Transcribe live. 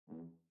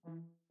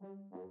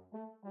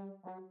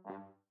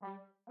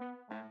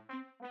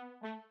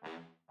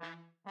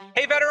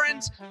Hey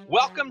veterans,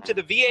 welcome to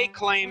the VA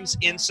Claims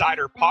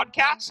Insider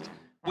Podcast.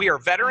 We are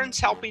veterans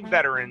helping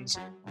veterans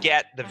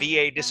get the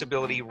VA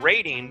disability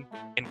rating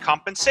and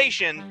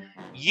compensation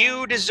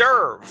you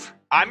deserve.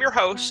 I'm your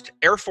host,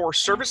 Air Force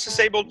Service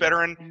Disabled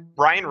Veteran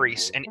Brian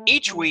Reese, and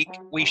each week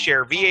we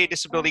share VA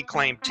disability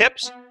claim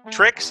tips,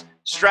 tricks,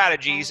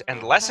 strategies,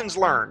 and lessons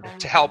learned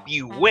to help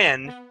you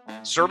win,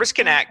 service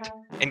connect,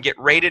 and get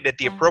rated at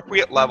the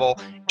appropriate level,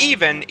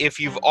 even if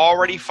you've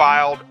already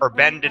filed or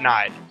been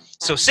denied.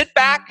 So sit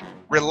back,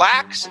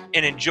 relax,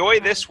 and enjoy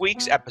this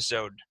week's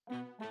episode.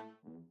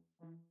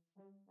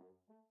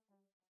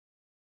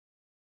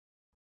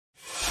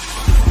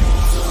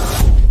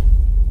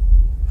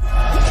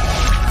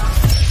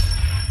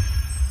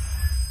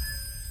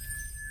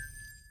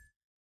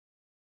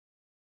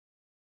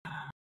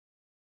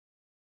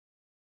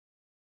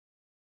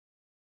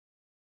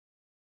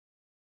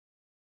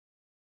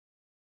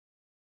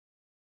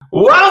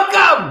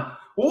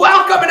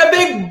 Welcome, and a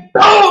big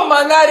boom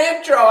on that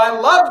intro. I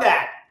love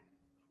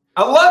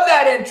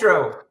that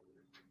intro.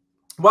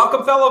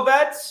 Welcome, fellow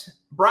vets.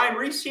 Brian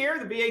Reese here,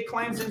 the VA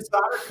Claims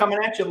Insider, coming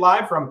at you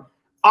live from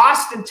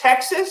Austin,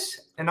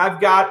 Texas. And I've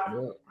got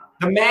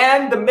the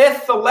man, the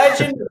myth, the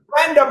legend, a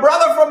friend, a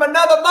brother from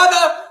another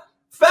mother,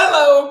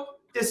 fellow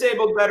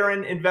disabled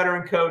veteran and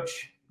veteran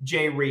coach,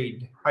 Jay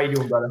Reed. How you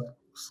doing, brother?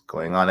 What's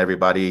going on,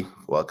 everybody?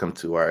 Welcome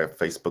to our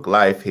Facebook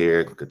Live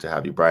here. Good to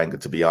have you, Brian.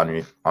 Good to be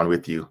on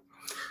with you.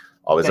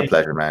 Always a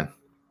pleasure, man.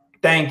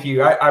 Thank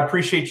you. I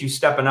appreciate you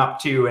stepping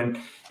up too.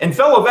 And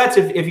fellow vets,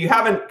 if you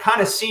haven't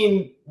kind of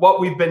seen what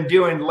we've been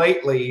doing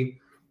lately,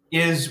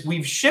 is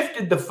we've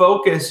shifted the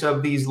focus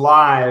of these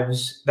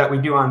lives that we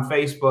do on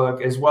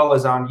Facebook as well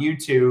as on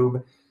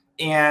YouTube.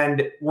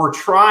 And we're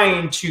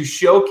trying to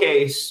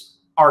showcase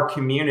our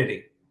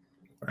community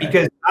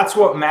because that's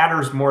what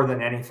matters more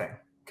than anything.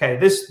 Okay,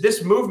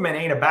 this movement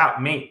ain't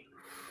about me.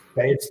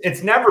 Okay,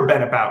 it's never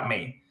been about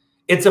me.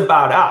 It's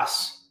about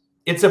us.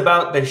 It's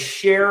about the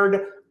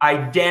shared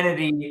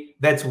identity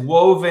that's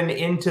woven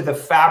into the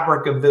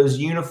fabric of those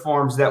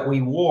uniforms that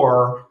we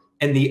wore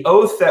and the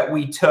oath that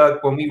we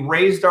took when we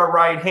raised our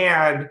right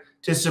hand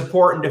to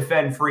support and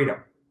defend freedom.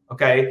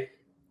 Okay,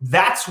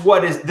 that's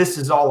what this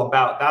is all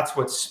about. That's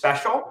what's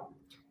special.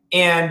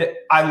 And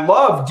I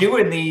love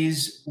doing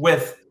these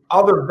with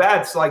other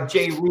vets like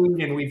Jay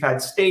Reed, and we've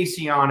had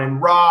Stacy on,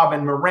 and Rob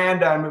and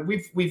Miranda, and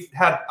we've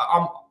had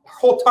a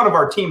whole ton of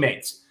our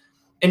teammates.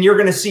 And you're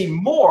going to see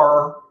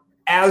more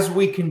as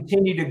we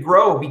continue to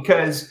grow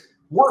because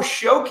we're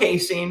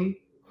showcasing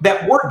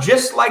that we're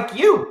just like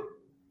you.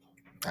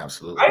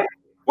 Absolutely. Right?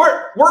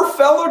 We're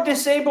fellow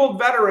disabled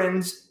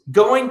veterans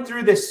going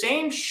through the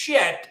same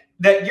shit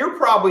that you're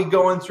probably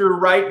going through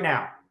right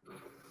now.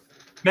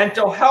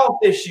 Mental health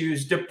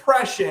issues,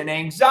 depression,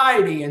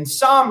 anxiety,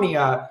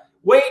 insomnia,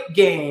 weight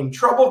gain,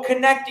 trouble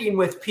connecting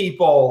with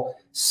people,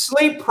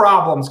 sleep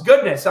problems.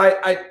 Goodness,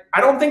 I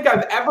don't think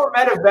I've ever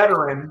met a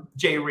veteran,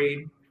 Jay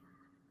Reed,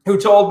 who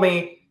told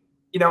me,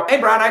 hey,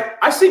 Brian,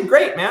 I sleep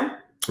great, man.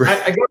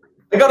 I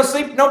go to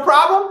sleep, no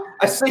problem.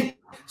 I sleep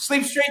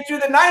straight through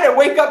the night. I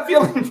wake up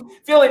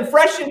feeling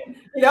fresh and,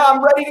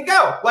 I'm ready to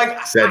go.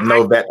 Like said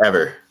no vet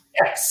ever.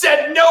 Yeah,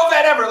 said no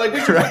vet ever. Like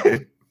we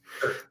should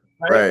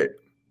right.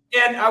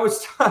 And I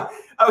was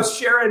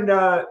sharing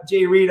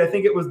Jay Reed. I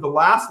think it was the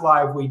last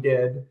live we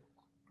did.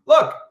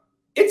 Look,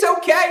 it's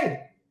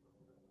okay.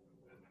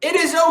 It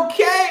is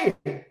okay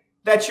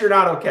that you're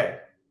not okay.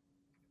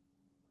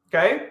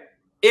 Okay?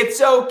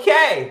 It's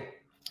okay.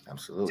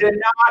 Absolutely. To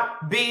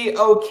not be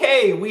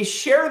okay. We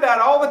share that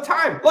all the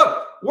time.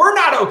 Look, we're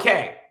not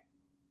okay.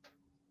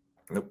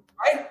 Nope.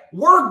 Right?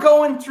 We're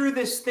going through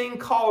this thing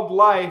called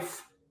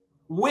life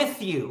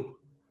with you.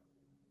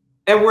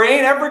 And we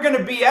ain't ever going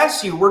to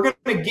BS you. We're going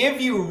to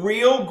give you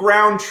real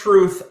ground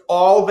truth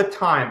all the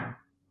time.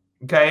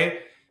 Okay?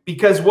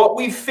 Because what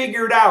we've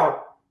figured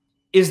out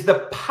is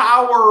the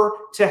power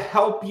to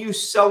help you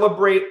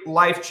celebrate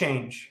life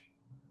change.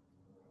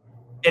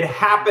 It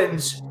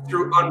happens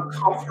through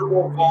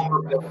uncomfortable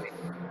vulnerability.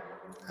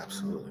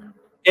 Absolutely.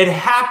 It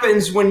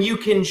happens when you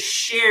can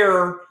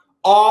share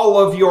all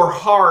of your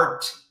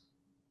heart,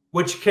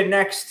 which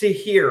connects to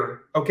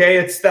here. Okay,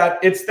 it's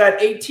that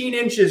 18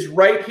 inches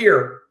right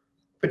here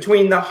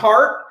between the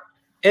heart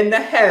and the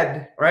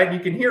head, right? You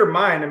can hear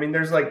mine. I mean,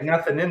 there's like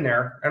nothing in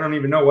there. I don't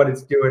even know what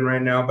it's doing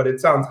right now, but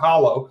it sounds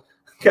hollow.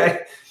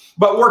 Okay,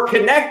 but we're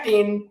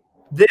connecting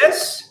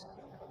this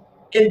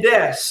in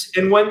this.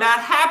 And when that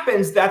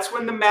happens, that's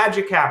when the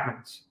magic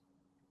happens.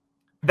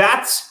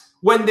 That's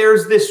when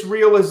there's this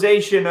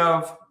realization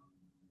of,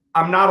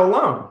 I'm not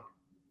alone.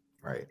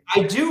 Right.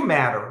 I do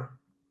matter.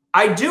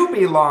 I do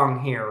belong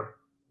here.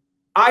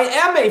 I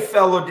am a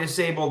fellow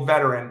disabled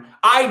veteran.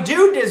 I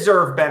do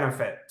deserve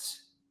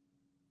benefits.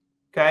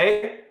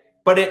 Okay?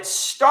 But it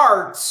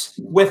starts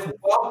with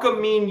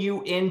welcoming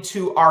you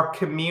into our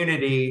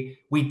community.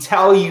 We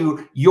tell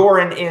you, you're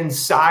an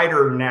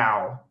insider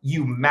now.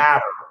 You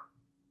matter.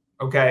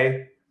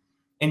 Okay.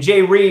 And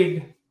Jay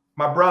Reed,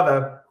 my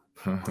brother,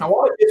 I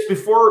want to just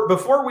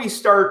before we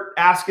start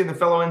asking the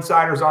fellow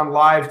insiders on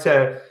live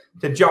to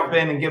jump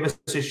in and give us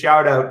a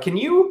shout out, can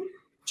you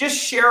just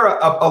share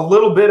a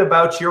little bit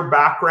about your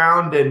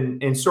background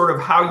and sort of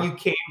how you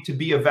came to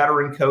be a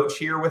veteran coach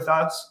here with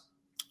us?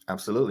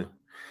 Absolutely.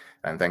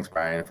 And thanks,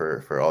 Brian,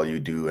 for all you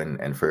do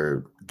and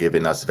for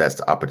giving us vets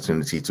the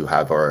opportunity to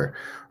have our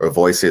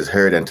voices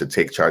heard and to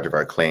take charge of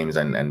our claims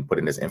and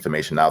putting this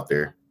information out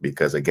there.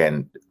 Because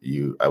again,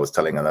 I was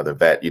telling another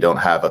vet, you don't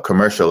have a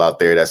commercial out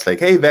there that's like,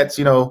 hey, vets,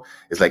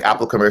 it's like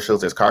Apple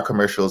commercials, there's car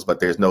commercials, but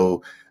there's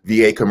no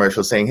VA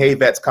commercial saying, hey,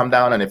 vets, come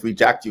down. And if we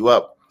jacked you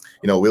up,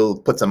 we'll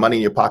put some money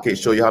in your pocket,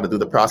 show you how to do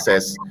the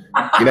process.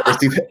 You never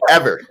see that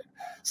ever.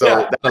 So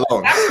that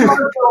alone. That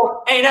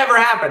commercial ain't ever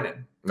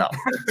happening. No.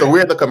 So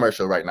we're the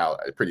commercial right now,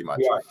 pretty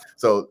much. Yeah.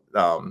 So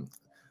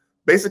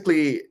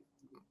basically,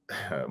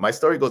 my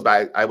story goes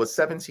back. I was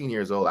 17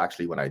 years old,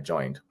 actually, when I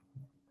joined.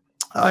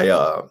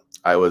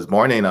 I was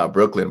born in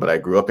Brooklyn, but I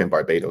grew up in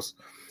Barbados.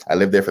 I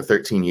lived there for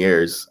 13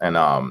 years. And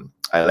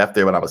I left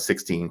there when I was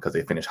 16 because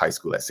they finished high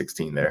school at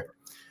 16 there.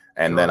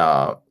 And then,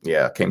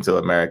 came to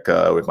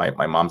America with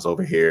my mom's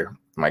over here.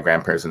 My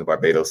grandparents in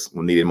Barbados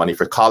needed money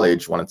for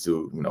college, wanted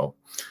to,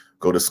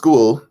 go to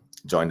school,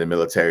 joined the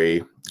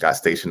military, got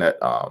stationed at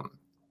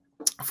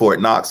Fort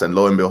Knox. And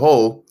lo and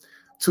behold,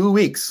 2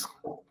 weeks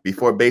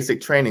before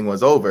basic training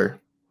was over,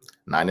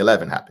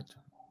 9/11 happened.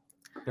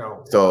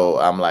 No. So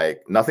I'm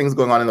like, nothing's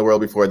going on in the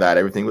world before that.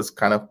 Everything was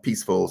kind of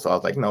peaceful. So I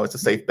was like, no, it's a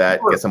safe bet.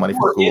 Get some money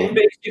for school. In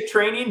basic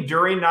training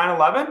during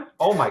 9/11?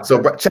 Oh my God.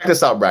 So check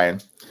this out, Brian.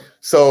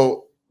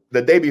 So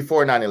the day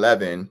before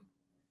 9/11,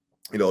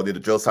 the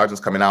drill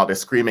sergeants coming out, they're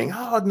screaming,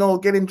 oh, no,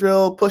 getting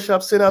drilled,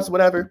 push-ups, sit-ups,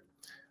 whatever.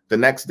 The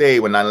next day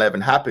when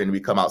 9/11 happened, we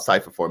come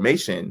outside for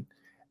formation,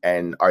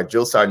 and our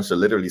drill sergeants are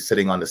literally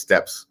sitting on the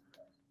steps,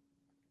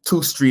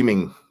 two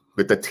streaming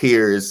with the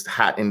tears,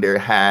 hat in their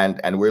hand,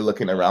 and we're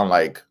looking around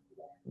like,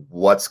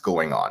 what's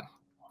going on?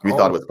 We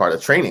thought it was part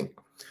of training.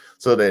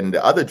 So then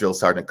the other drill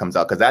sergeant comes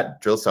out, because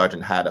that drill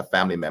sergeant had a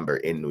family member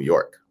in New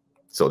York.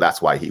 So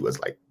that's why he was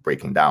like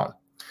breaking down.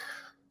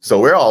 So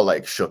we're all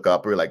like shook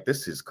up. We're like,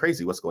 this is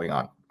crazy. What's going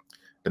on?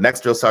 The next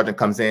drill sergeant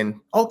comes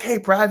in. Okay,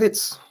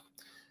 privates,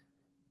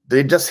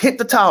 they just hit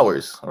the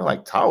towers. We're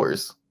like,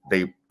 towers?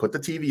 They put the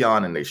TV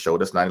on and they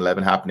showed us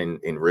 9/11 happening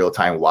in real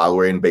time while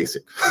we're in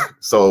basic.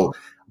 So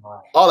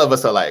all of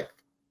us are like,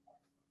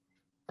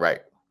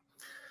 right.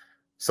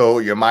 So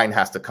your mind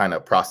has to kind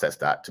of process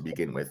that to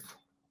begin with.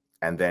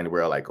 And then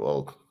we're like,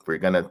 well, we're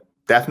going to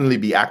definitely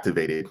be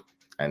activated.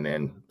 And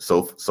then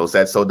so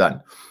said, so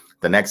done.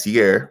 The next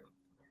year,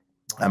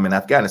 I'm in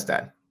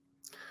Afghanistan.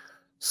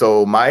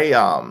 So my,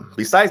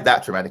 besides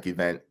that traumatic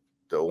event,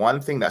 the one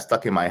thing that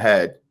stuck in my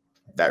head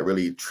that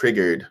really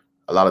triggered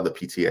a lot of the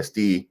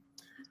PTSD,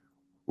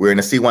 we're in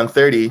a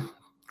C-130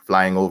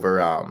 flying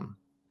over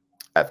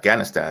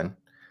Afghanistan.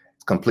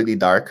 It's completely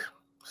dark.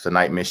 It's a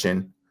night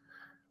mission.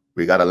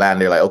 We got to land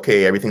there like,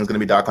 okay, everything's going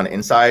to be dark on the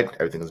inside.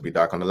 Everything's going to be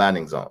dark on the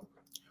landing zone.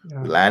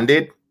 Yeah. We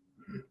landed.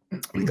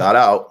 We got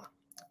out.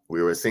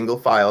 We were a single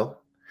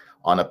file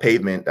on a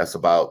pavement that's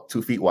about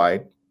 2 feet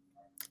wide.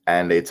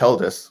 And they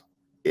told us,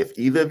 if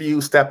either of you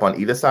step on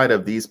either side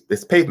of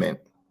this pavement,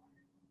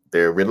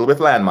 they're riddled with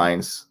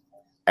landmines,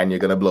 and you're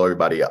going to blow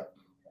everybody up.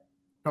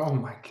 Oh,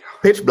 my God.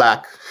 Pitch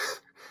black.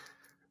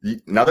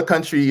 Another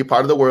country,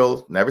 part of the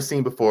world, never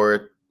seen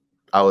before.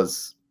 I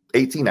was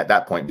 18 at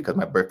that point because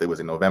my birthday was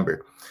in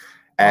November.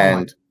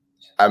 And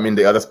I'm in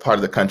the other part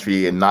of the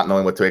country and not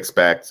knowing what to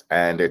expect.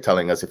 And they're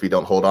telling us if you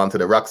don't hold on to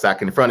the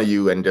rucksack in front of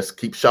you and just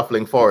keep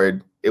shuffling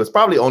forward, it was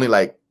probably only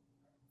like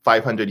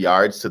 500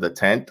 yards to the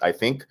tent, I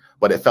think,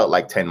 but it felt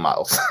like 10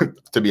 miles,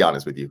 to be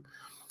honest with you.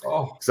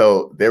 Oh.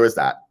 So there was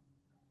that.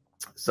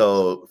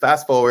 So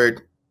fast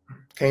forward,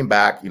 came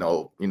back, you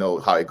know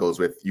how it goes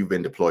with you've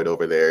been deployed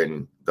over there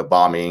and the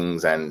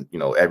bombings and,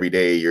 every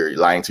day you're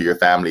lying to your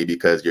family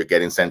because you're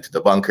getting sent to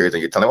the bunkers and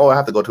you're telling them, I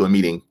have to go to a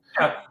meeting.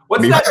 Yeah.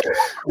 What's that?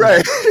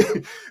 Right.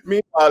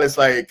 Meanwhile, it's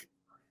like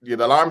the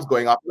alarm's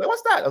going off. Like,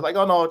 what's that? I was like,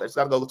 oh, no, I just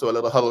got to go to a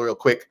little huddle real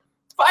quick.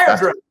 Fire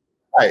drill.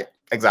 Right.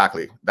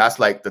 Exactly. That's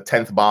like the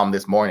 10th bomb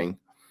this morning.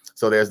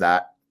 So there's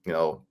that,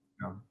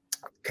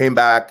 Came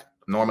back,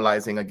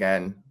 normalizing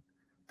again.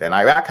 Then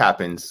Iraq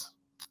happens.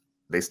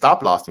 They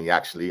stop lost me,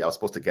 actually. I was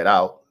supposed to get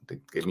out. They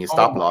gave me a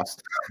stop loss.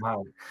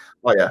 Wow.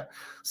 Oh, yeah.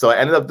 So I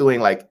ended up doing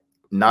like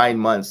 9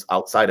 months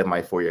outside of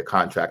my 4-year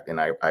contract in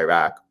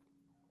Iraq.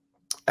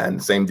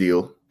 And same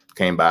deal,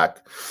 came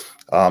back.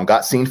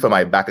 Got seen for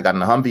my back. I got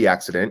in a Humvee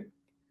accident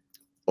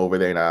over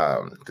there in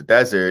the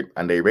desert,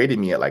 and they rated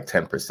me at like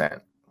 10%.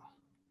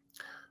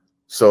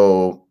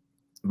 So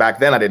back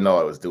then, I didn't know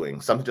what I was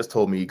doing. Something just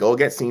told me, go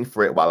get seen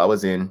for it while I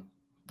was in.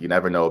 You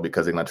never know,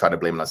 because they're going to try to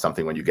blame it on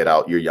something when you get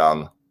out. You're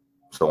young,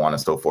 so on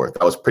and so forth.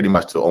 That was pretty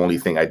much the only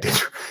thing I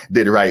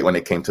did right when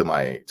it came to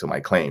my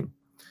claim.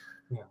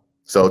 Yeah.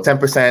 So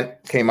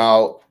 10% came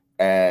out,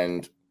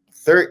 and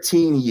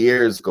 13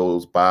 years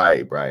goes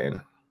by,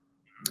 Brian,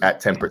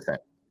 at 10%.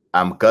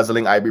 I'm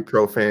guzzling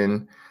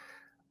ibuprofen.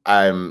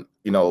 I'm,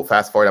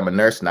 fast forward, I'm a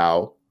nurse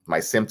now. My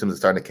symptoms are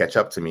starting to catch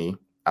up to me.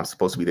 I'm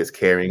supposed to be this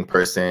caring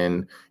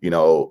person. You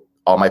know,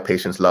 all my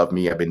patients love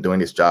me. I've been doing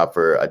this job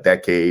for a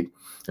decade,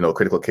 you know,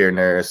 critical care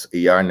nurse,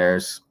 ER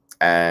nurse,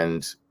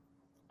 and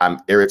I'm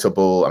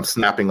irritable. I'm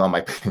snapping on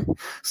my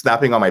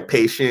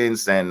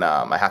patients, and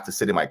I have to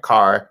sit in my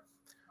car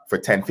for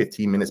 10,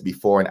 15 minutes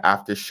before and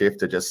after shift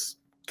to just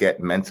get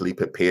mentally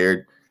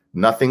prepared.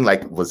 Nothing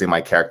like was in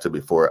my character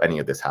before any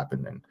of this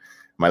happened. And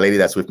my lady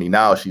that's with me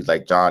now, she's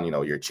like, John, you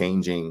know, you're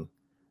changing.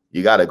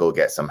 You got to go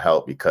get some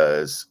help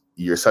because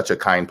you're such a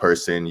kind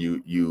person.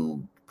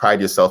 You pride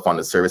yourself on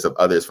the service of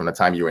others from the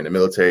time you were in the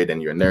military,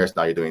 then you're a nurse,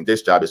 now you're doing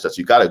this job. It's just,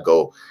 you got to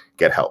go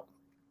get help.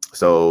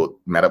 So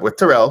met up with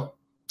Terrell.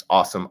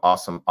 Awesome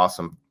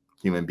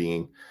human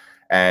being.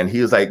 And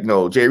he was like,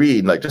 no, Jay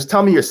Reed, like, just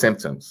tell me your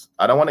symptoms.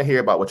 I don't want to hear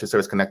about what your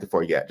service connected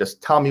for yet.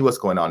 Just tell me what's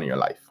going on in your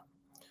life.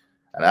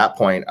 And at that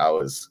point, I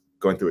was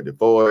going through a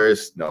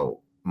divorce.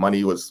 No,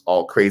 money was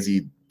all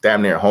crazy,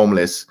 damn near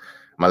homeless.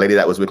 My lady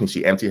that was with me,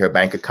 she emptied her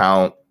bank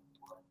account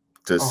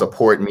to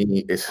support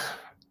me.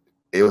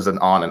 It was an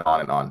on and on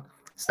and on.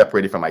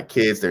 Separated from my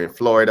kids. They're in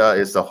Florida.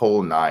 It's the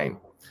whole nine.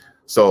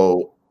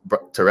 So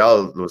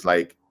Terrell was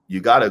like, you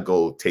got to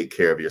go take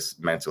care of your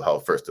mental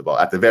health, first of all,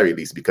 at the very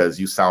least, because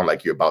you sound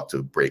like you're about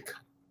to break.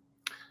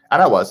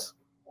 And I was,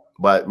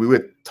 but we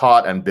were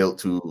taught and built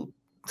to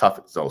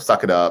so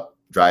suck it up,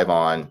 drive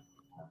on.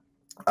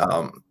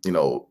 You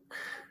know,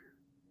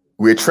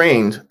 we're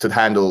trained to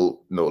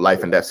handle, you know,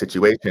 life and death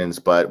situations,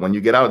 but when you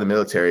get out of the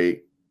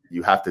military,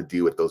 you have to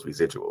deal with those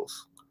residuals,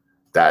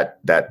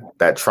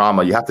 that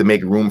trauma. You have to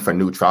make room for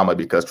new trauma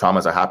because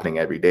traumas are happening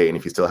every day. And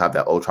if you still have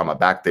that old trauma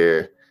back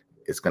there,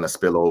 it's going to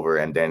spill over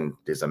and then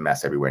there's a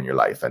mess everywhere in your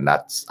life. And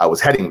I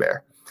was heading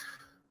there.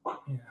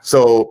 Yeah.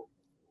 So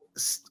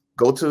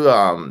go to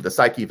the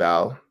psych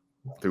eval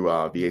through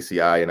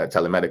VACI and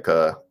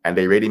Telemedica, and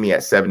they rated me at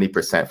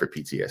 70% for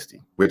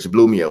PTSD, which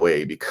blew me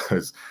away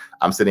because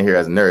I'm sitting here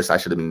as a nurse. I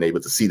should have been able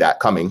to see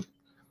that coming,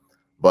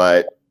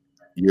 but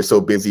you're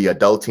so busy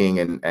adulting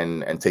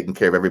and taking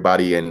care of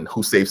everybody and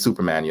who saved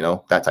Superman, you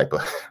know, that type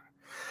of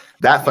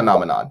that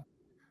phenomenon.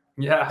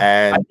 Yeah.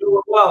 And I do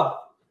it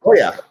well. Oh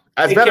yeah.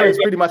 As veterans,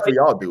 pretty much we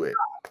all do it,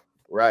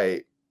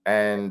 right?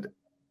 And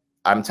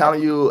I'm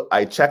telling you,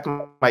 I checked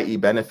my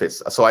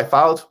e-benefits. So I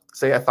filed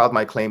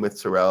my claim with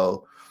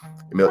Terrell.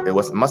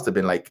 It must have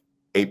been like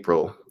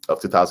April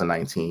of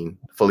 2019,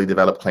 fully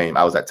developed claim.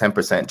 I was at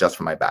 10% just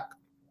for my back.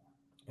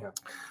 Yeah.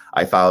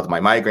 I filed my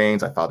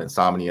migraines, I filed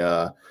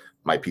insomnia,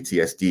 my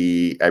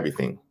PTSD,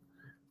 everything.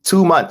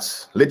 2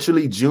 months,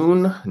 literally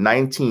June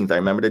 19th. I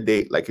remember the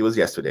date like it was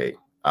yesterday,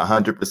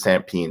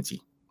 100%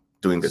 P&T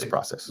doing this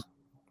process.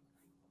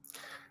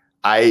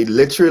 I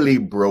literally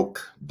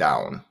broke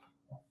down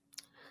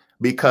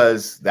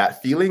because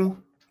that feeling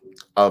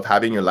of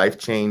having your life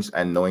changed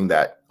and knowing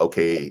that,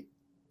 okay,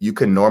 you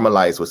can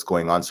normalize what's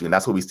going on to you. And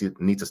that's what we still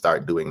need to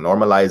start doing,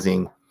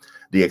 normalizing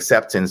the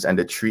acceptance and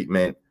the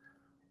treatment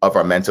of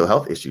our mental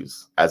health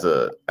issues as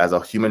a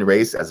human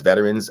race, as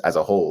veterans, as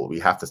a whole.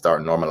 We have to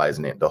start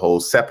normalizing it. The whole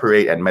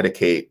separate and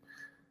medicate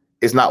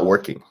is not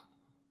working.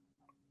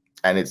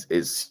 And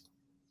it's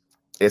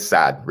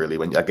sad, really,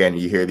 when again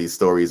you hear these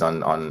stories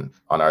on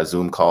our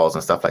Zoom calls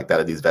and stuff like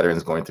that of these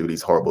veterans going through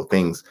these horrible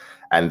things,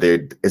 and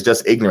it's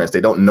just ignorance.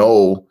 They don't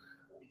know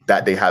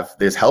that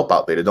there's help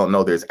out there. They don't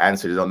know there's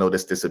answers. They don't know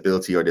this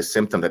disability or this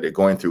symptom that they're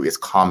going through is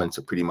common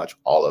to pretty much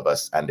all of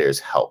us, and there's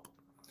help.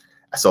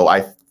 So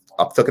I'm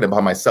talking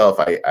about myself.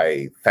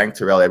 I thank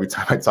Terrell every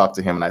time I talk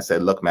to him, and I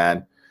said, look,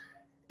 man,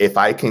 if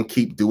I can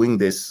keep doing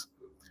this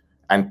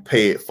and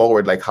pay it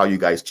forward like how you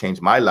guys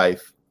changed my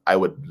life, I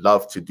would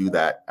love to do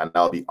that, and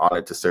I'll be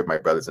honored to serve my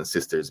brothers and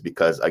sisters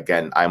because,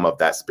 again, I'm of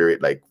that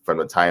spirit. Like from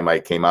the time I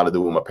came out of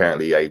the womb,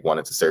 apparently I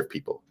wanted to serve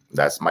people.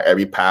 That's my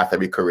every path,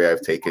 every career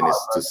I've taken is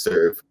to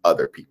serve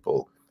other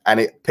people, and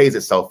it pays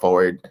itself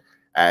forward.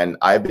 And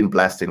I've been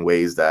blessed in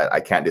ways that I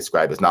can't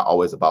describe. It's not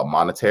always about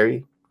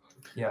monetary.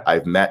 Yeah,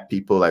 I've met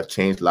people, I've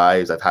changed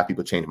lives, I've had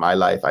people change my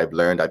life. I've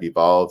learned, I've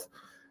evolved,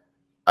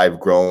 I've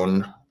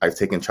grown, I've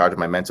taken charge of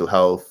my mental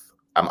health.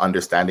 I'm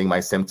understanding my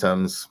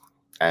symptoms.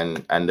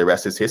 And the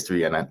rest is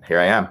history, and here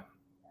I am.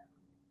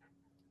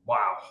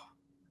 Wow.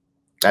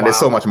 And there's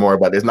so much more,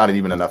 but there's not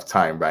even enough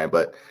time, Brian,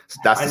 but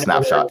that's the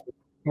snapshot.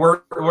 We're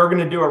going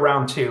to do a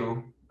round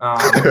two.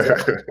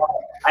 I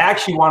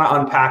actually want to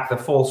unpack the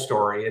full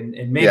story, and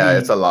maybe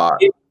it's a lot.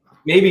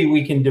 Maybe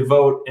we can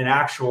devote an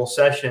actual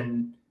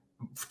session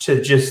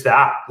to just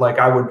that. Like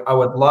I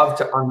would love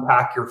to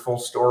unpack your full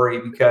story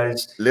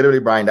because literally,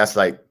 Brian, that's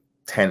like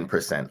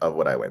 10% of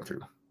what I went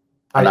through.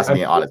 And that's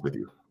being honest with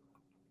you.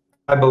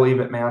 I believe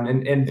it, man.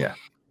 And yeah.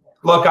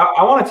 Look,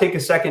 I want to take a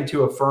second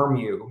to affirm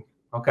you,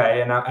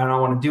 okay? And I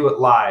want to do it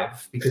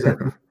live because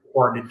it's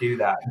important to do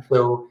that.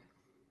 So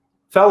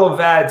fellow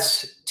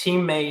vets,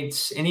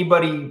 teammates,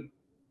 anybody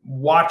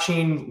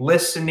watching,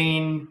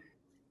 listening,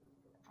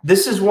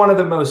 this is one of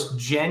the most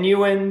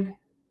genuine,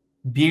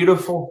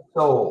 beautiful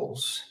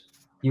souls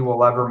you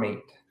will ever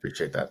meet.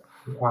 Appreciate that.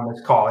 On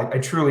this call. I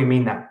truly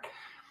mean that.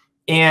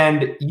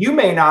 And you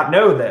may not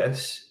know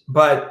this,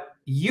 but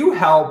you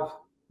help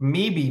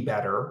me be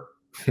better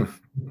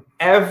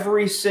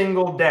every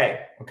single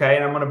day. Okay.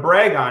 And I'm going to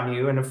brag on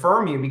you and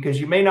affirm you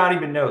because you may not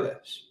even know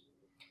this.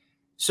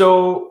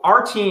 So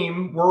our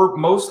team, we're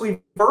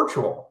mostly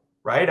virtual,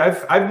 right?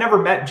 I've never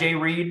met Jay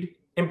Reed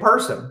in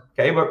person.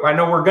 Okay. But I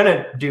know we're going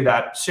to do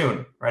that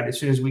soon, right? As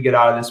soon as we get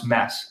out of this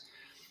mess.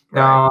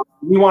 Right.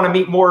 We want to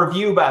meet more of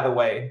you, by the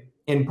way,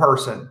 in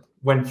person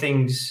when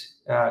things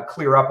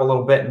clear up a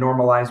little bit and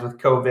normalize with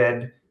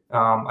COVID.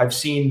 I've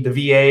seen the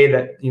VA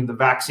that the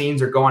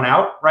vaccines are going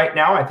out right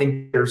now. I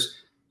think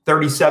there's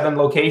 37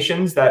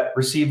 locations that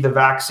receive the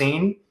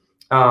vaccine.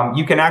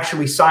 You can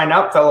actually sign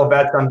up, fellow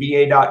vets, on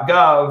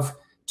va.gov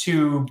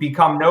to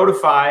become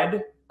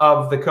notified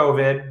of the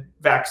COVID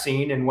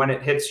vaccine and when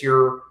it hits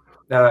your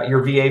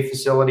VA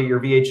facility, your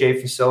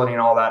VHA facility,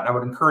 and all that. And I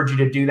would encourage you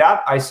to do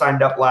that. I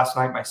signed up last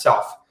night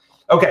myself.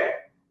 Okay.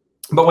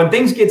 But when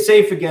things get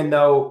safe again,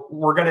 though,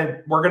 we're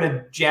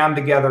gonna jam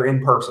together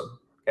in person.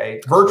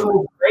 Okay.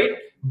 Virtual is great,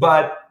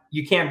 but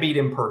you can't beat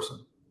in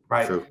person,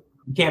 right? True.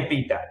 You can't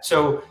beat that.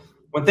 So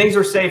when things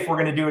are safe, we're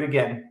gonna do it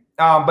again.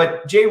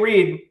 But Jay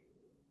Reed,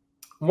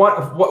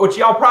 what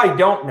y'all probably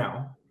don't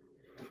know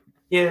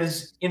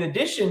is, in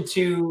addition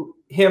to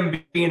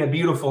him being a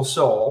beautiful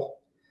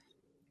soul,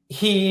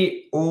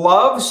 he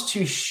loves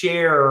to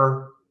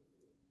share,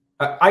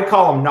 I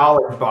call them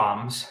knowledge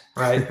bombs,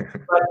 right?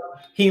 But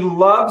he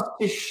loves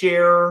to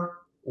share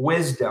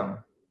wisdom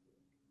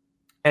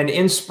and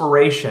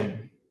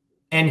inspiration.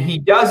 And he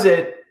does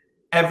it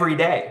every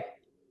day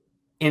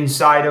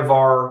inside of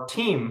our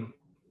team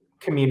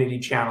community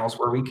channels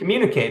where we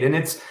communicate. And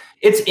it's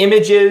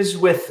images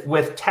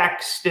with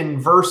text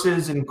and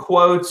verses and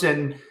quotes,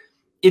 and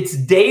it's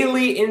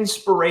daily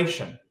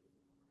inspiration.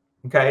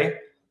 Okay.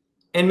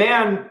 And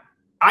man,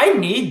 I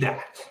need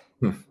that.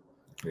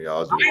 We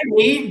all do. I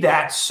need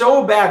that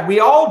so bad.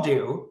 We all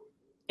do.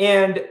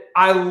 And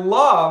I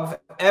love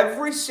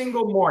every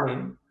single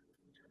morning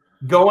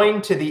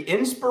going to the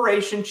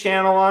inspiration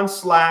channel on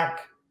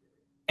Slack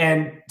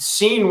and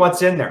seeing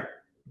what's in there.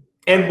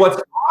 And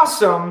what's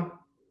awesome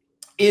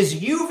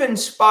is you've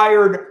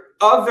inspired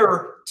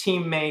other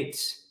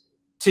teammates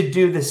to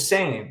do the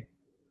same.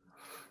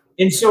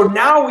 And so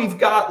now we've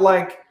got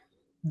like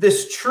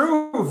this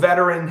true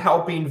veteran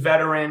helping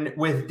veteran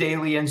with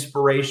daily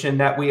inspiration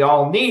that we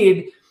all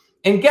need.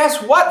 And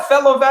guess what,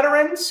 fellow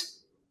veterans?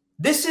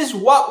 This is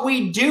what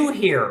we do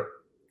here.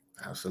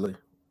 Absolutely.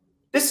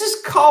 This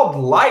is called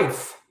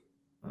life.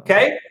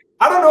 Okay.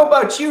 I don't know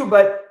about you,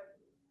 but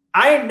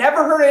I ain't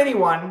never heard of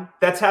anyone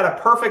that's had a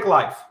perfect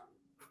life.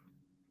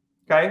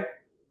 Okay.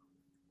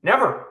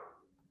 Never.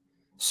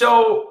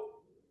 So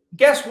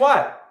guess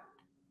what?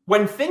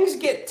 When things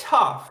get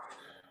tough,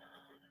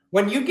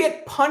 when you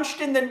get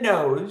punched in the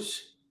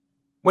nose,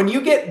 when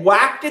you get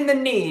whacked in the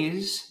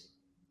knees,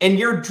 and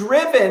you're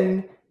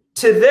driven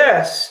to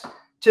this,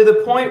 to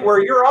the point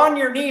where you're on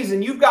your knees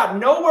and you've got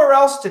nowhere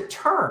else to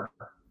turn.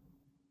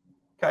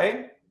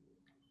 Okay.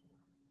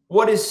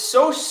 What is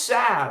so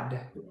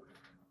sad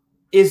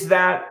is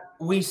that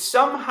we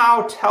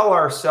somehow tell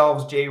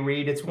ourselves, Jay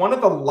Reed, it's one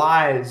of the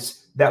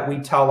lies that we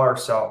tell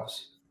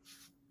ourselves.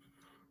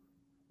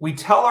 We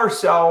tell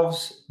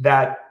ourselves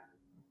that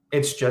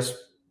it's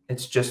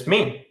just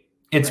me.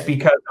 It's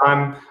because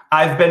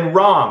I've been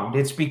wronged.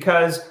 It's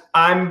because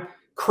I'm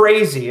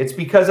crazy. It's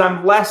because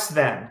I'm less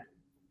than.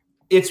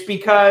 It's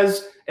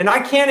because, and I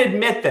can't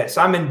admit this,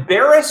 I'm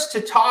embarrassed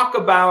to talk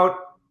about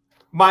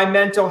my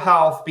mental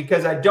health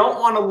because I don't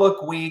want to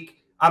look weak.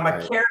 I'm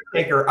a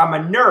caretaker. I'm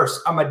a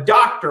nurse. I'm a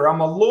doctor.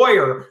 I'm a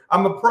lawyer.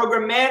 I'm a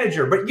program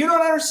manager. But you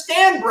don't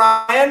understand,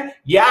 Brian.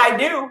 Yeah, I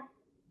do.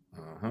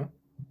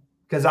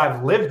 Because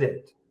I've lived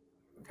it.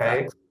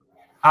 Okay.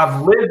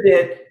 I've lived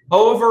it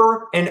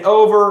over and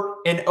over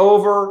and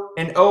over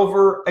and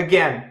over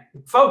again.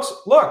 Folks,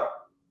 look.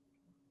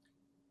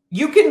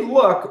 You can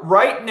look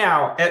right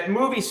now at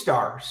movie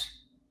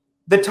stars,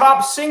 the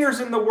top singers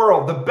in the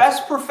world, the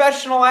best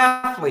professional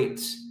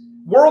athletes,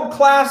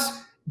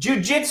 world-class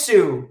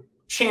jiu-jitsu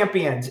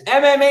champions,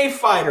 MMA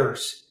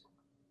fighters,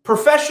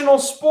 professional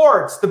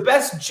sports, the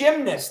best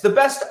gymnasts, the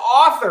best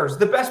authors,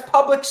 the best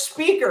public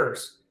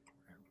speakers,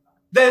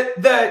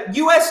 the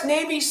U.S.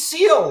 Navy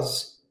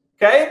SEALs,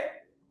 okay?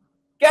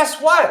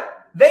 Guess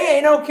what? They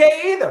ain't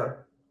okay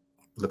either.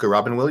 Look at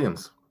Robin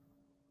Williams.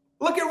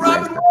 Look at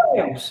Robin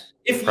Williams.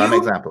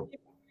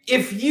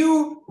 If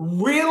you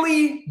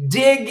really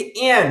dig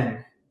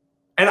in,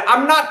 and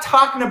I'm not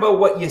talking about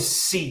what you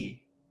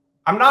see.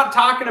 I'm not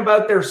talking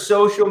about their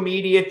social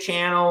media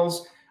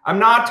channels. I'm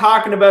not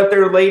talking about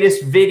their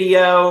latest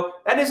video.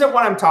 That isn't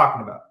what I'm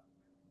talking about.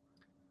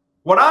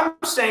 What I'm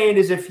saying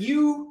is if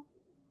you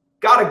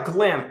got a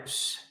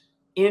glimpse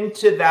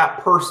into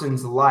that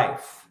person's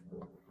life,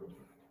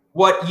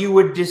 what you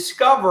would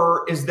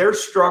discover is they're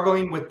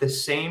struggling with the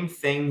same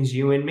things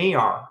you and me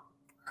are.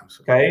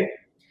 Okay.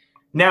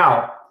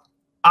 Now,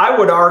 I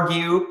would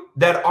argue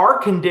that our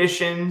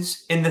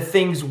conditions and the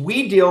things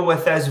we deal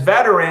with as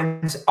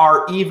veterans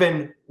are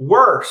even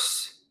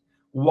worse.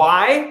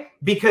 Why?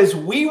 Because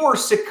we were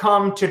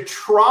succumbed to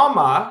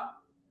trauma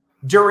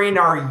during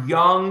our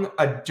young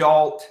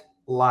adult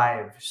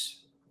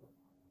lives.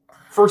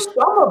 For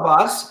some of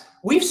us,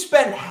 we've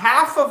spent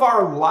half of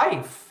our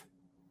life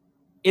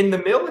in the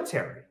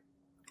military.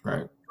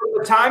 Right. From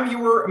the time you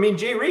were, I mean,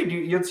 Jay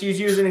Reed, let's use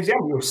you as an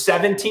example. You were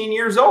 17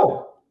 years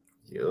old.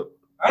 Yep.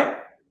 Right?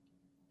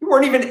 You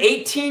weren't even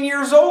 18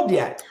 years old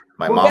yet.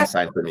 My mom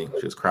signed for me.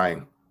 She was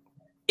crying.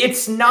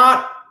 It's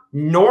not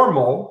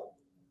normal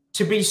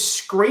to be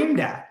screamed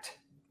at.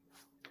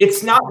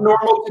 It's not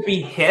normal to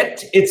be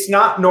hit. It's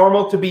not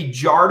normal to be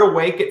jarred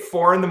awake at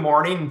 4 a.m.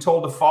 and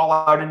told to fall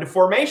out into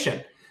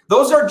formation.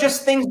 Those are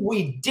just things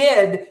we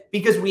did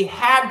because we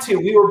had to.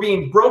 We were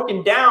being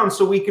broken down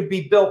so we could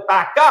be built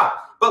back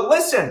up. But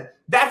listen,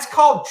 that's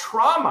called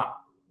trauma.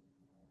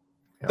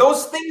 Yeah.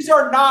 Those things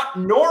are not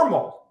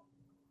normal.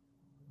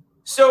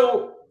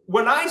 So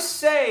when I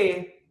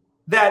say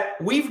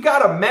that we've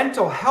got a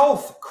mental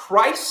health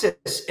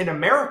crisis in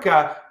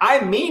America, I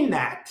mean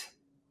that.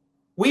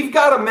 We've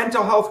got a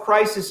mental health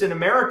crisis in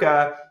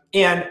America,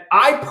 and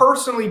I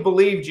personally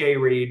believe, Jay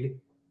Reed,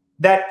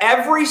 that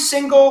every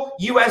single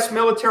U.S.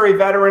 military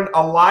veteran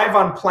alive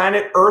on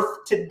planet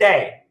Earth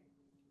today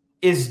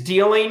is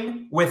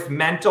dealing with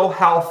mental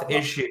health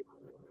issues.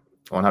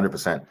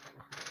 100%.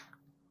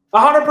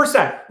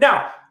 100%.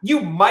 Now, you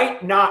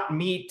might not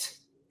meet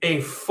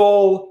a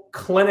full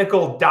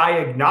clinical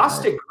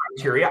diagnostic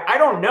criteria. I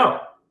don't know.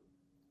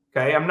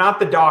 Okay, I'm not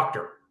the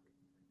doctor.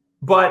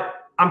 But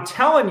I'm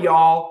telling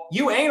y'all,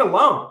 you ain't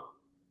alone.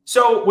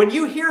 So when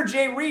you hear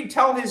Jay Reed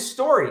tell his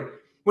story,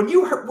 when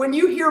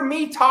you hear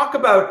me talk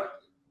about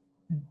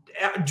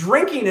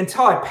drinking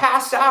until I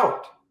pass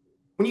out,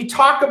 when you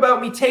talk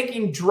about me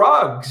taking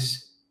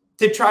drugs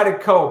to try to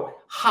cope,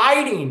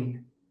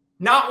 hiding,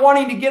 not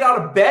wanting to get out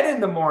of bed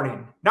in the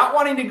morning, not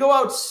wanting to go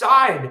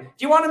outside. Do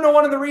you want to know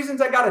one of the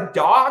reasons I got a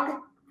dog?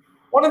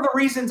 One of the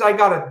reasons I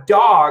got a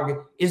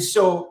dog is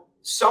so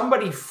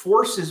somebody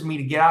forces me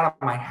to get out of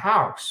my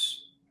house.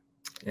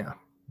 Yeah.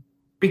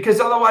 Because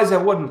otherwise I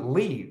wouldn't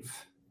leave.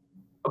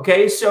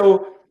 Okay,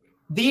 so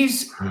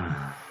these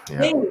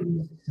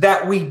things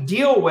that we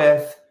deal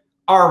with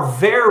are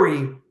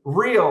very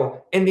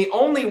real. And the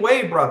only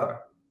way, brothers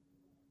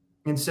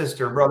and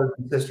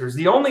sisters,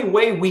 the only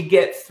way we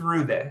get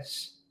through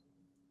this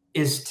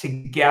is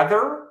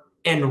together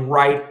and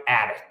right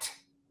at it.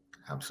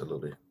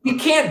 Absolutely. We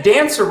can't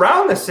dance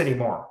around this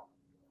anymore.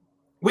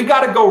 We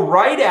got to go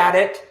right at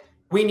it.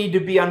 We need to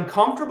be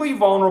uncomfortably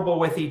vulnerable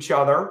with each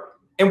other.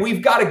 And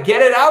we've got to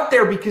get it out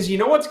there, because you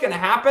know what's going to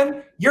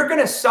happen? You're going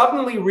to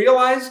suddenly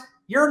realize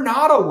you're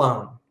not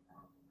alone.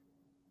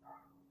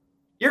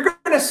 You're going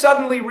to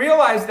suddenly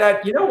realize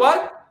that, you know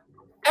what?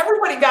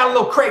 Everybody got a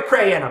little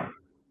cray-cray in them.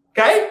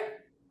 Okay?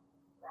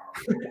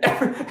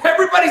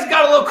 Everybody's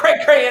got a little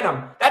cray-cray in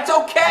them. That's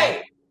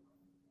okay.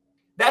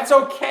 That's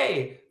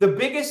okay. The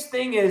biggest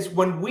thing is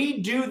when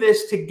we do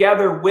this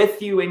together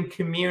with you in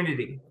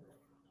community,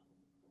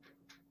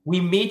 we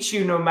meet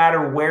you no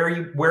matter where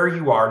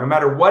you are, no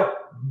matter what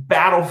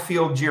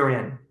battlefield you're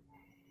in.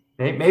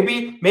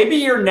 Maybe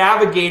you're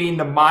navigating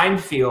the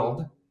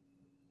minefield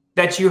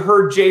that you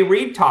heard Jay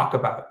Reed talk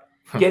about.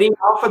 Getting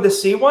off of the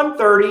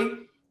C-130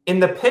 in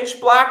the pitch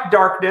black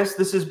darkness.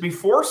 This is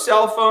before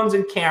cell phones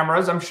and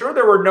cameras. I'm sure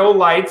there were no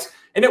lights.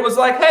 And it was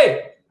like,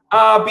 hey,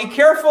 be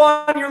careful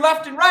on your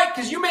left and right,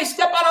 because you may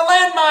step on a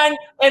landmine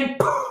and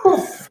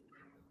poof.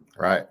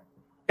 Right.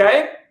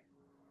 Okay?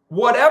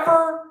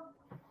 Whatever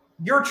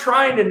you're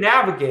trying to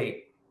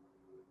navigate,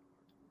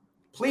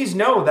 please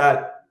know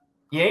that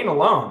you ain't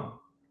alone.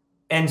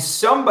 And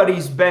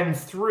somebody's been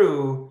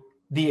through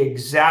the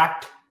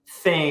exact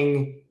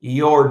thing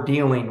you're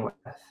dealing with.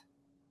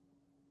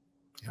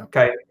 Yep.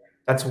 Okay?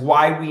 That's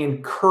why we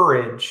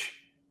encourage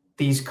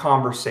these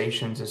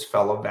conversations as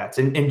fellow vets.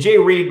 And Jay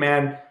Reed,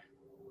 man,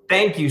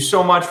 thank you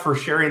so much for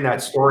sharing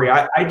that story.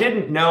 I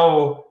didn't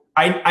know,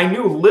 I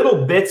knew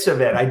little bits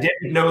of it. I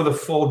didn't know the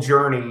full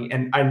journey.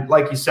 And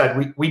like you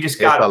said, we just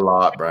got a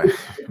lot, Brian.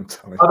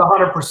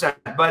 100%.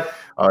 But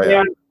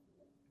man,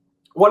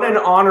 what an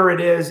honor it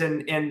is.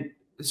 And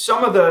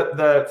some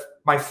of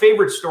my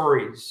favorite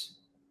stories,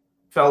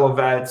 fellow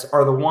vets,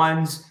 are the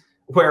ones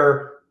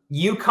where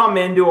you come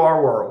into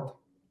our world.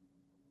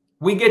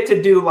 We get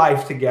to do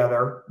life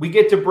together. We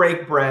get to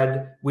break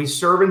bread. We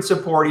serve and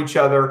support each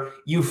other.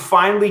 You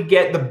finally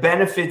get the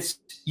benefits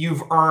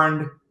you've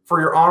earned for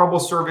your honorable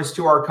service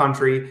to our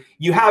country.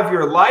 You have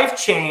your life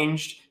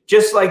changed,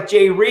 just like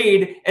Jay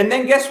Reed. And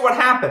then guess what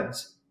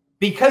happens?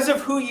 Because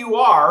of who you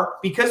are,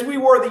 because we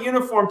wore the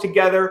uniform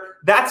together,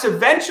 that's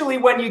eventually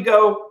when you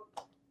go,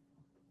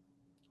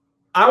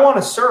 I want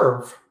to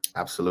serve.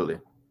 Absolutely.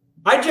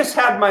 I just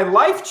had my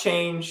life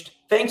changed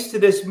thanks to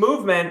this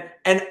movement,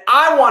 and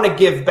I want to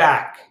give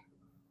back.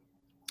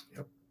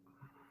 Yep.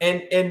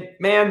 And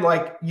man,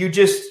 like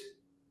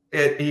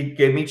it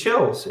gave me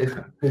chills. It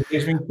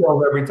gives me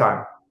chills every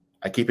time.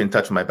 I keep in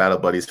touch with my battle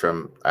buddies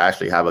I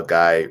actually have a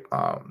guy,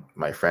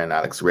 my friend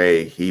Alex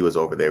Ray, he was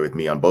over there with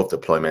me on both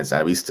deployments,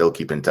 and we still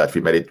keep in touch.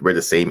 We're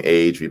the same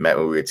age. We met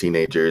when we were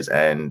teenagers,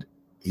 and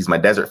he's my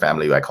desert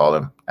family, I call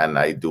him. And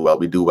we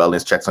do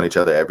wellness checks on each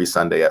other every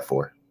Sunday at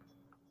 4.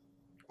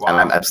 Wow.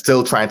 And I'm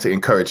still trying to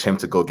encourage him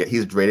to go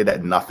he's rated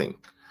at nothing.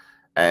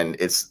 And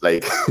it's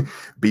like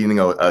beating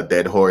a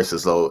dead horse.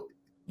 So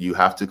you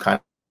have to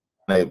kind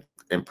of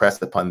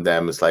impress upon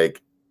them. It's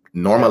like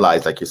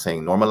normalize, like you're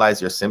saying,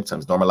 normalize your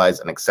symptoms,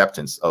 normalize an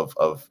acceptance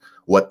of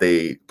what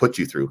they put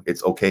you through.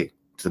 It's okay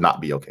to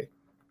not be okay.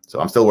 So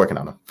I'm still working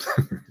on them.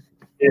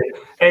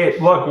 Hey,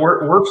 look,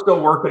 we're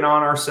still working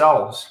on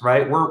ourselves,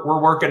 right?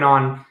 We're working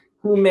on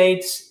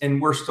teammates,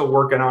 and we're still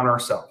working on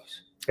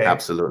ourselves. Okay?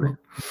 Absolutely.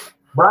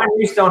 Brian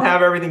Reese don't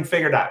have everything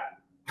figured out.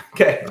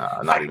 Okay.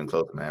 Not even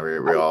close, man.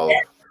 We're all.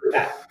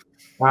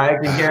 I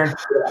can guarantee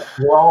that.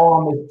 We're all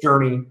on this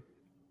journey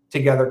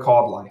together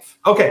called life.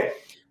 Okay,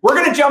 we're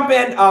going to jump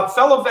in.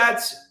 Fellow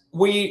vets,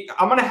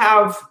 I'm going to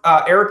have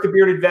Eric the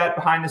Bearded Vet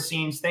behind the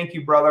scenes. Thank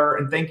you, brother.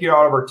 And thank you to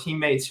all of our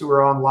teammates who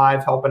are on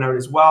live helping out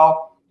as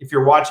well. If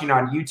you're watching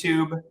on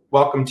YouTube,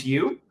 welcome to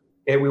you.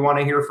 Okay, we want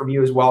to hear from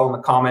you as well in the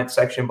comment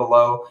section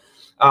below.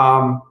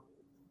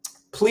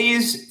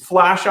 Please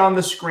flash on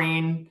the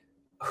screen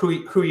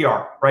who you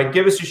are, right?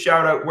 Give us a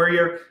shout out, where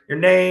your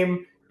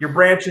name, your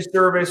branch of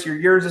service, your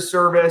years of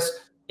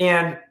service.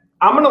 And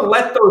I'm going to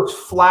let those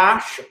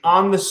flash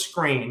on the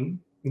screen.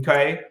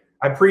 Okay.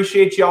 I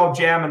appreciate y'all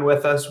jamming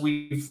with us.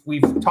 We've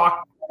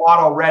talked a lot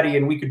already,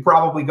 and we could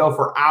probably go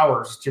for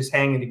hours just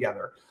hanging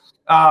together.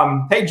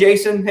 Hey,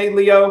 Jason. Hey,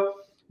 Leo.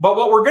 But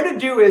what we're going to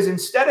do is,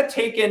 instead of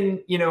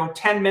taking,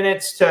 10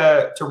 minutes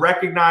to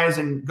recognize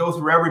and go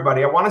through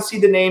everybody, I want to see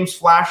the names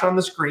flash on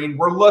the screen.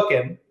 We're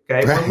looking.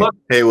 Okay. We're looking.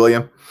 Hey,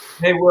 William.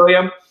 Hey,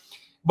 William.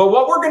 But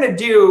what we're going to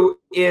do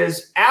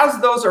is, as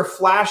those are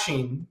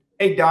flashing,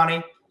 hey,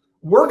 Donnie,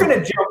 we're going to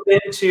jump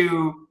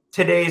into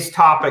today's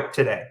topic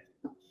today.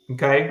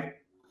 Okay.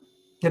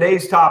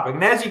 Today's topic.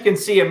 And as you can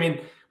see, I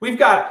mean, we've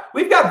got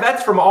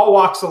vets from all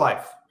walks of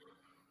life.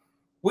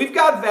 We've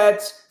got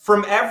vets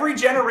from every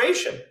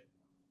generation.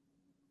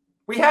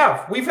 We've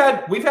had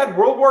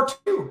World War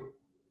II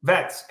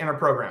vets in our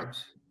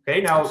programs.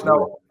 Okay. Now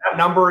that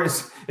number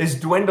is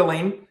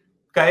dwindling.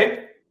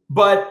 Okay.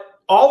 But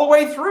all the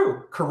way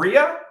through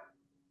Korea,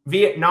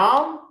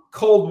 Vietnam,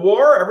 Cold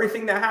War,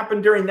 everything that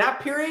happened during that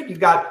period. You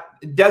got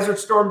Desert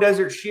Storm,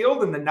 Desert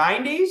Shield in the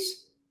 90s.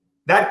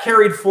 That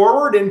carried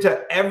forward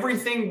into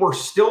everything we're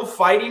still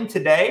fighting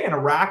today in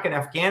Iraq and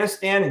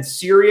Afghanistan and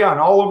Syria and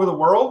all over the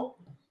world.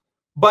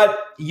 But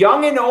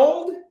young and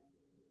old,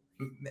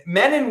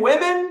 men and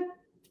women,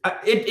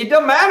 it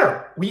doesn't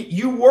matter.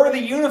 You wore the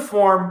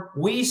uniform.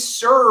 We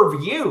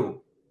serve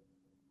you.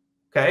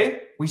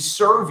 Okay? We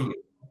serve you.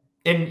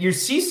 And you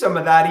see some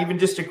of that even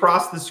just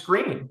across the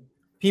screen.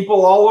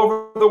 People all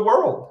over the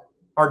world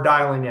are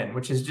dialing in,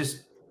 which is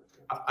just,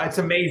 it's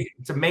amazing.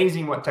 It's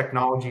amazing what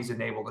technology has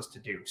enabled us to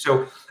do.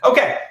 So,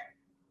 okay,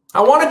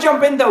 I want to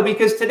jump in though,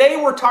 because today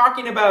we're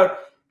talking about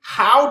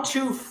how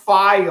to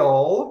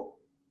file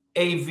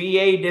a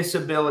VA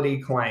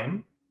disability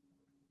claim,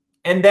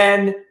 and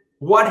then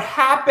what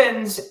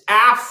happens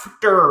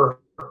after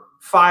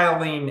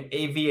filing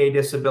a VA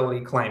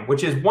disability claim,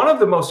 which is one of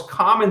the most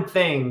common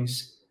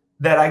things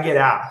that I get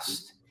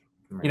asked.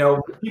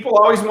 People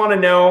always want to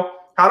know,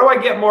 how do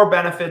I get more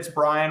benefits,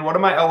 Brian? What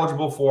am I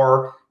eligible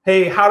for?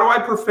 Hey, how do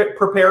I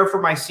prepare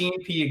for my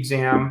C&P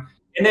exam?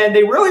 And then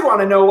they really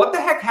want to know, what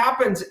the heck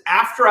happens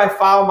after I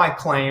file my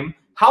claim?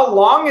 How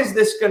long is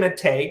this going to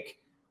take?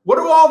 What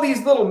do all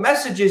these little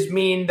messages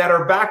mean that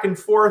are back and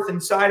forth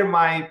inside of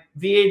my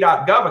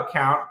va.gov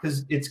account?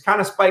 Because it's kind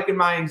of spiking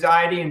my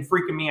anxiety and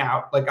freaking me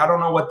out. Like, I don't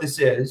know what this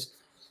is.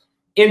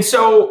 And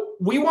so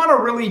we want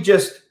to really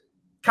just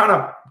kind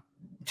of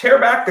tear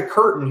back the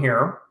curtain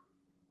here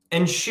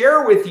and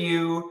share with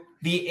you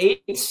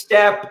the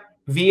 8-step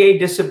VA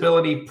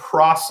disability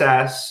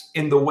process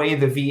in the way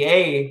the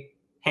VA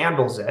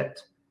handles it.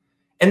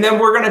 And then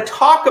we're going to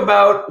talk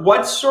about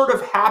what's sort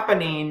of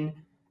happening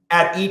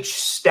at each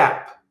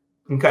step.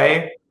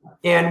 Okay.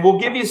 And we'll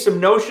give you some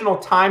notional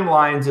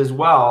timelines as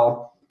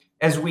well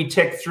as we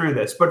tick through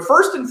this. But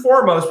first and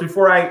foremost,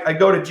 before I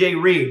go to Jay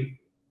Reed,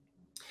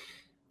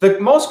 the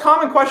most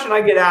common question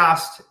I get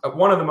asked,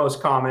 one of the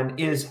most common,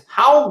 is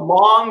how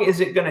long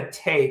is it going to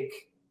take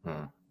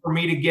for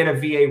me to get a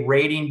VA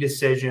rating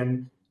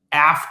decision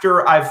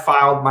after I've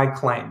filed my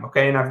claim?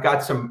 Okay. And I've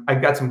got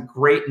some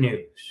great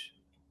news.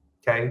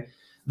 Okay.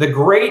 The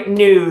great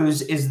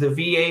news is the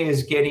VA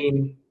is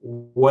getting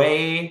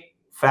way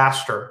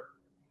faster.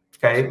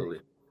 Okay. Absolutely.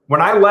 When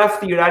I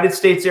left the United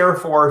States Air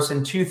Force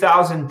in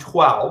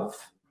 2012,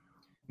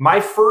 my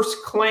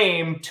first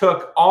claim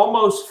took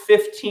almost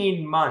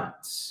 15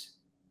 months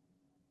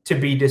to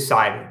be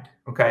decided.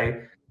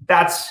 Okay.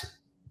 That's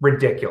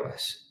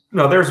ridiculous.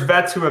 No, there's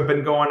vets who have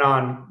been going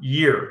on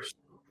years,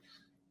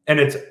 and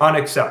it's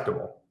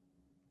unacceptable.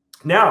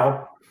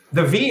 Now,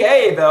 the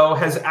VA, though,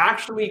 has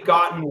actually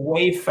gotten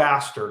way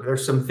faster.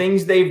 There's some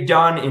things they've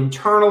done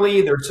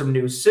internally. There's some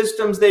new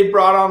systems they've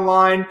brought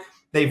online.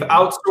 They've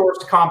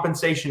outsourced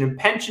compensation and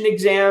pension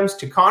exams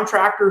to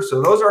contractors,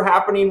 so those are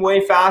happening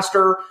way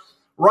faster.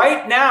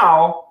 Right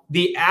now,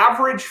 the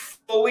average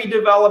fully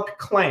developed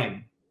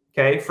claim,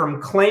 okay,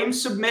 from claim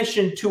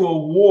submission to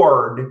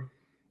award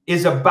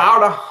is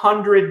about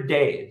 100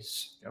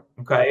 days,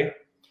 okay?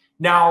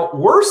 Now,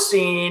 we're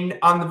seeing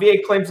on the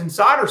VA Claims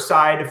Insider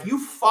side, if you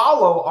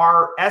follow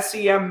our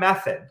SEM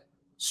method,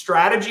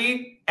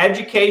 strategy,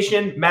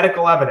 education,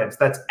 medical evidence,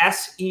 that's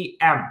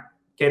SEM.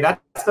 Okay,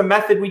 that's the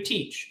method we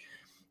teach.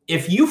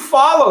 If you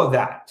follow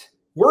that,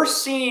 we're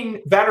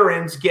seeing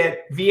veterans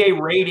get VA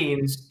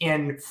ratings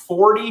in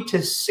 40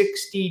 to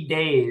 60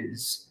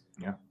 days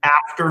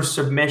after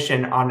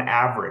submission on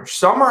average.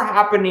 Some are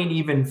happening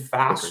even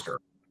faster.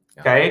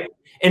 Okay.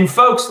 And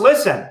folks,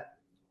 listen,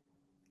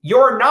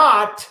 you're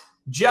not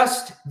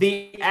just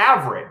the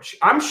average.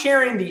 I'm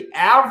sharing the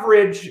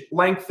average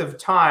length of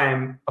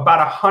time, about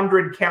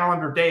 100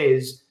 calendar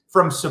days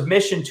from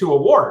submission to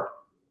award.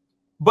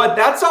 But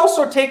that's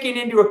also taking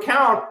into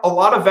account a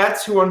lot of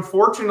vets who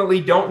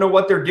unfortunately don't know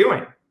what they're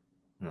doing.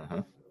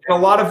 And a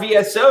lot of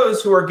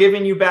VSOs who are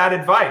giving you bad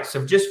advice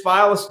of just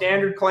file a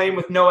standard claim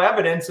with no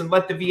evidence and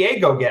let the VA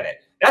go get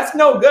it. That's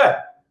no good.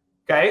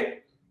 Okay.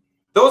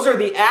 Those are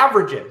the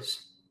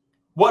averages.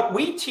 What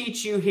we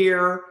teach you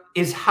here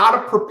is how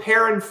to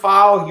prepare and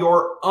file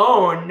your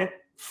own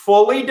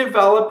fully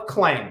developed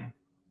claim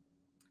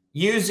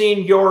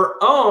using your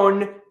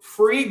own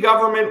free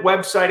government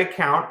website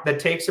account that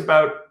takes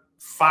about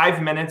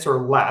 5 minutes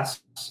or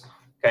less,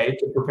 okay,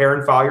 to prepare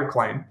and file your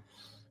claim.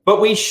 But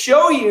we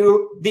show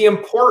you the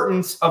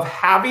importance of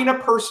having a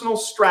personal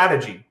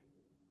strategy,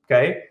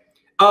 okay,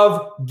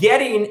 of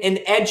getting an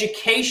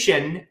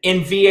education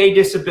in VA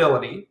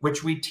disability,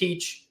 which we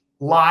teach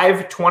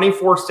live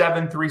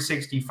 24/7,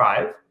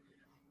 365.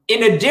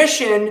 In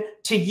addition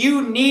to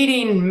you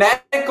needing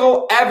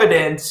medical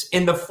evidence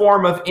in the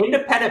form of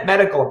independent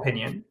medical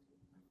opinion,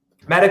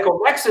 medical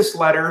nexus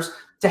letters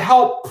to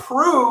help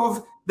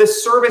prove the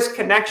service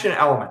connection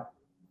element,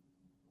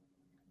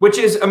 which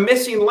is a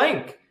missing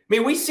link. I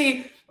mean, we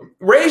see,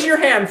 raise your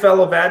hand,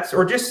 fellow vets,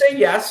 or just say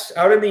yes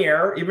out in the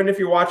air, even if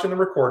you're watching the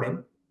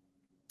recording.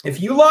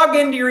 If you log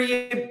into your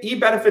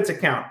eBenefits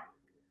account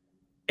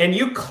and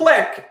you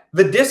click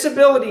the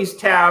disabilities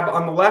tab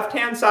on the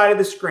left-hand side of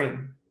the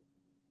screen,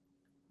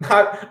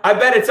 I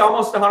bet it's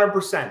almost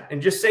 100%.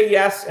 And just say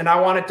yes, and I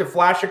want it to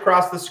flash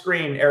across the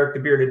screen, Eric the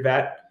Bearded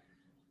Vet.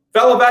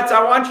 Fellow vets,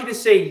 I want you to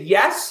say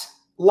yes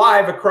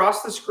live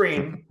across the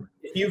screen.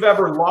 If you've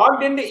ever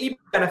logged into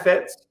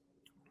eBenefits,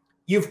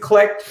 you've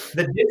clicked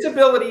the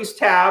disabilities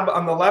tab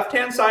on the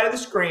left-hand side of the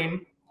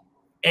screen,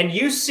 and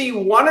you see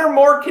one or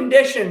more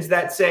conditions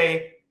that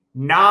say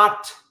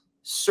not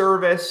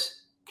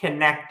service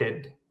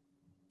connected.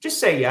 Just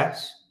say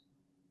yes.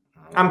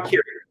 I'm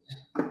curious.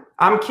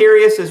 I'm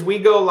curious as we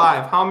go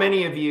live, how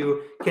many of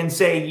you can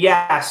say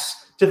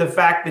yes to the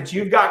fact that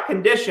you've got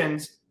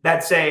conditions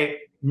that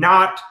say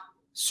not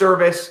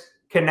service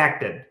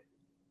connected?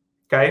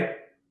 Okay.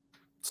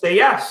 Say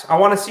yes. I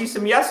want to see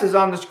some yeses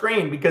on the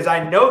screen because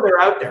I know they're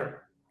out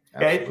there.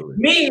 Okay. Absolutely.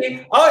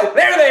 Me. Oh,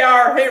 there they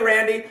are. Hey,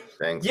 Randy.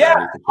 Thanks.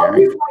 Yeah. I'll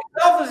use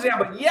myself as an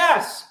example.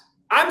 Yes.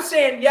 I'm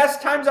saying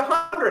yes times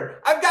 100.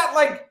 I've got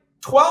like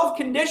 12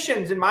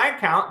 conditions in my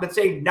account that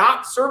say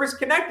not service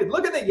connected.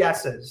 Look at the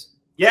yeses.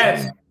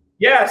 Yes,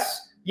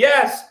 yes,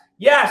 yes,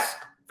 yes.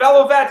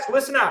 Fellow vets,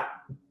 listen up.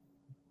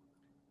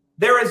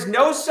 There is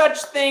no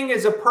such thing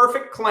as a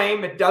perfect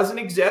claim. It doesn't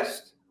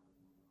exist.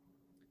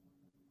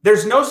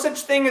 There's no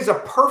such thing as a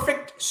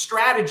perfect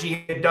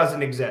strategy. It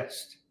doesn't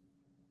exist.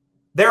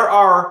 There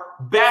are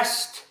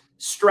best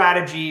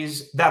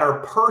strategies that are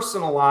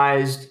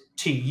personalized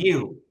to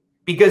you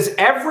because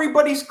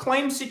everybody's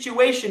claim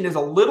situation is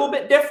a little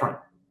bit different.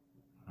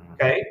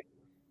 Okay.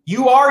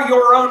 You are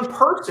your own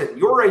person.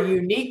 You're a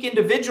unique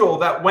individual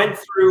that went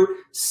through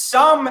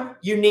some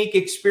unique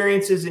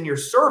experiences in your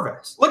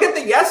service. Look at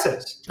the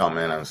yeses. Oh,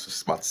 man, I was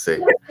just about to say.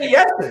 Look at the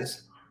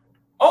yeses.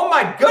 Oh,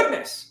 my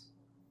goodness.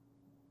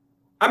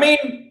 I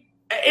mean,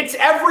 it's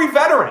every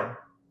veteran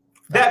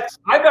that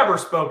I've ever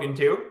spoken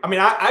to. I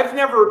mean, I've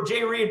never,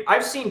 Jay Reed,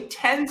 I've seen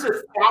tens of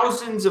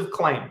thousands of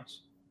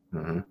claims.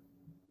 Mm-hmm.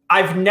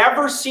 I've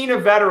never seen a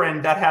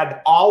veteran that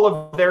had all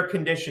of their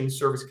conditions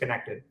service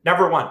connected.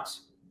 Never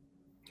once.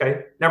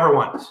 Okay, never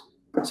once.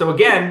 So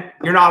again,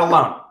 you're not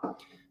alone.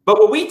 But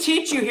what we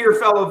teach you here,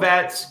 fellow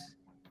vets,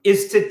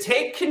 is to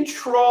take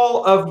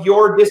control of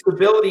your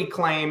disability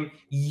claim.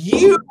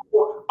 You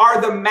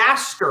are the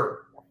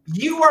master.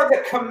 You are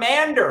the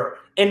commander.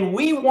 And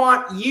we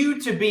want you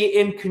to be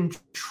in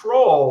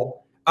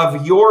control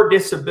of your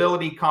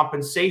disability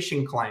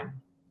compensation claim.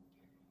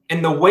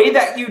 And the way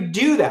that you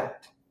do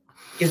that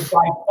is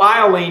by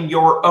filing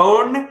your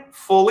own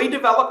fully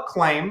developed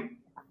claim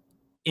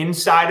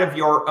inside of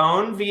your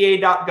own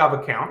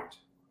va.gov account.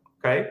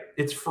 Okay,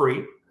 it's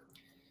free.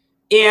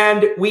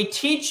 And we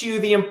teach you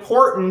the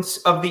importance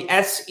of the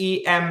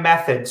SEM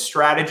method: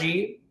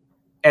 strategy,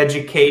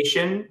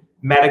 education,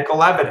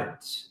 medical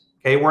evidence.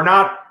 Okay, we're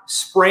not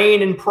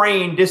spraying and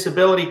praying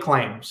disability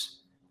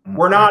claims.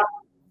 We're not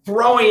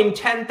throwing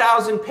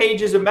 10,000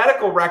 pages of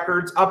medical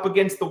records up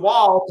against the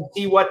wall to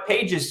see what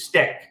pages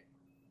stick.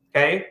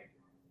 Okay,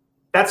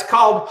 that's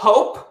called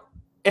hope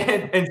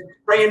and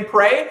spray and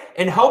pray,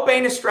 and hope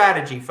ain't a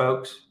strategy,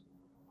 folks.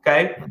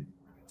 Okay,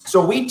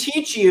 so we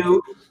teach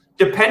you,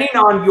 depending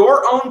on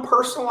your own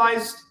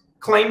personalized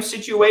claim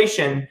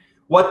situation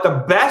what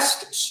the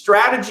best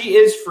strategy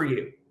is for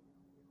you.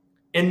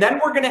 And then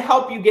we're going to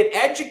help you get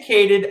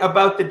educated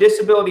about the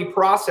disability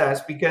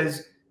process,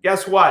 because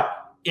guess what?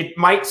 It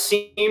might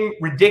seem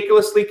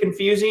ridiculously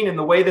confusing in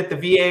the way that the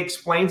VA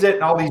explains it,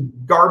 and all these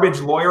garbage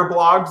lawyer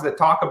blogs that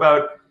talk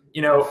about,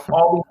 you know,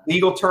 all these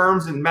legal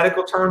terms and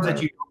medical terms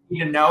that you don't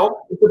need to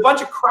know. It's a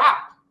bunch of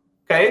crap.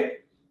 Okay.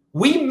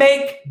 We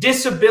make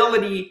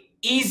disability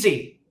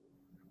easy.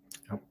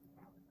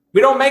 We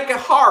don't make it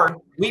hard.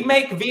 We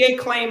make VA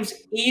claims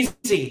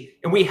easy,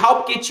 and we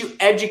help get you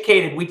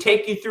educated. We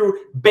take you through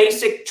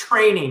basic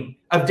training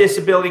of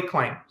disability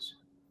claims.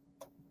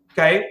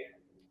 Okay.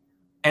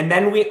 And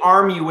then we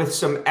arm you with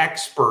some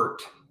expert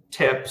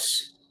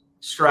tips,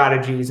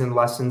 strategies, and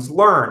lessons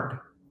learned.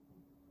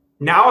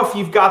 Now, if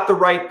you've got the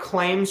right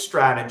claim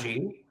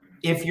strategy,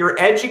 if you're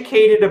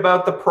educated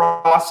about the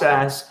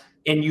process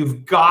and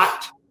you've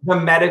got the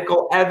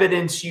medical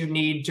evidence you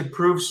need to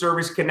prove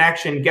service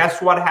connection, guess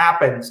what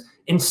happens?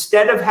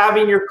 Instead of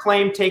having your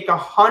claim take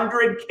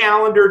 100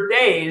 calendar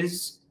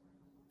days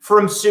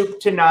from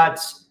soup to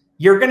nuts,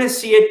 you're going to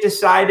see it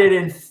decided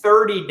in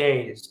 30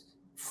 days,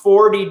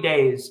 40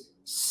 days,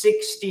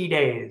 60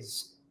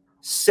 days,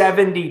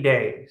 70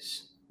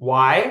 days.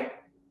 Why?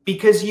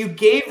 Because you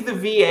gave the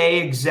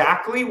VA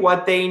exactly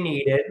what they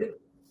needed,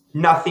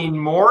 nothing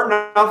more,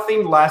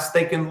 nothing less.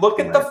 They can look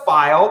at the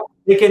file,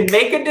 they can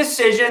make a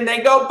decision,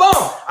 they go,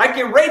 boom, I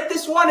can rate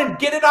this one and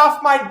get it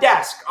off my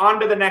desk, on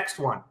to the next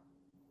one.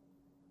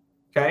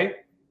 Okay?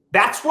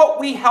 That's what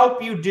we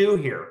help you do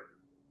here.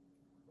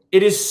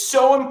 It is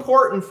so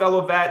important,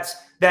 fellow vets,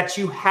 that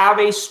you have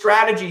a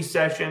strategy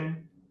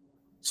session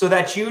so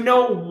that you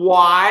know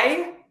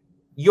why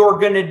you're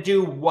going to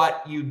do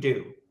what you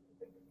do.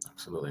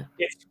 Absolutely.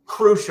 It's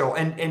crucial.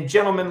 And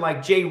gentlemen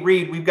like Jay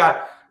Reed, we've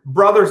got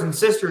brothers and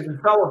sisters and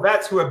fellow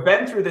vets who have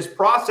been through this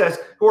process,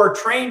 who are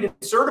trained and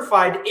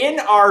certified in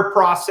our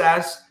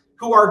process,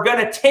 who are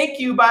going to take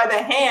you by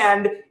the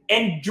hand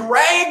and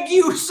drag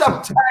you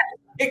sometimes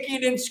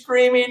kicking and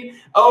screaming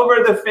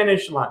over the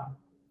finish line.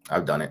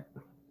 I've done it.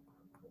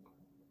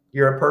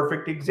 You're a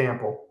perfect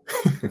example.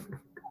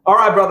 All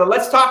right, brother,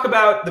 let's talk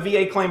about the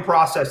VA claim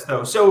process,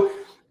 though. So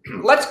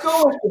let's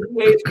go with the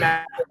VA's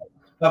method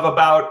of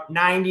about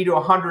 90 to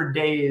 100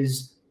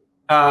 days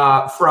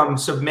from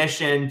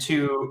submission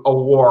to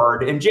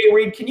award. And Jay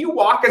Reed, can you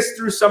walk us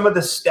through some of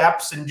the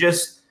steps and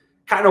just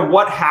kind of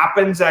what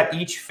happens at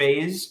each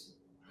phase?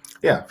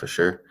 Yeah, for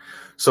sure.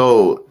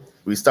 So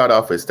we start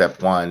off with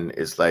step one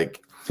is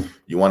like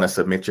you want to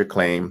submit your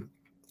claim,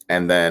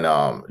 and then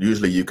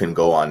usually you can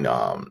go on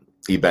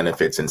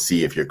eBenefits and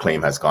see if your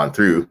claim has gone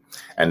through,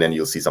 and then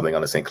you'll see something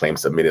on the same claim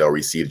submitted or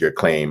received your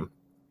claim.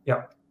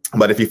 Yeah.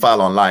 But if you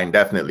file online,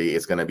 definitely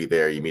it's going to be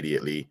there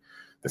immediately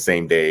the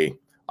same day.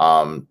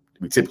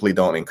 We typically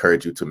don't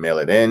encourage you to mail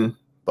it in,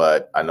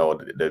 but I know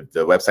the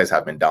websites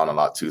have been down a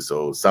lot too.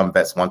 So some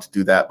vets want to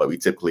do that, but we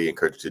typically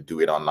encourage you to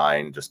do it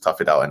online, just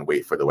tough it out and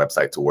wait for the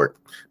website to work,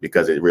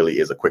 because it really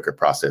is a quicker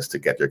process to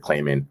get your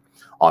claim in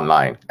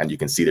online, and you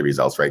can see the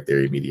results right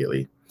there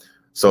immediately.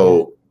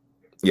 So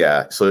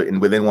yeah, so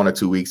within 1 or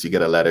 2 weeks, you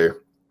get a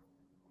letter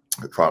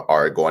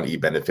or go on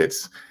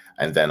eBenefits,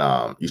 and then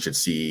you should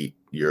see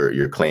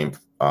your claim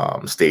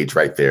stage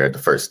right there at the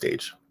first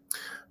stage.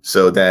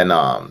 So then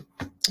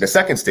the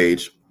second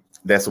stage,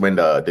 that's when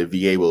the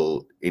VA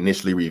will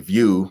initially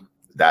review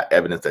that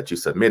evidence that you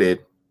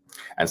submitted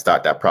and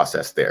start that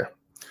process there.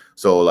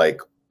 So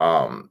like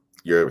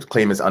your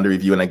claim is under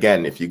review. And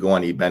again, if you go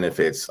on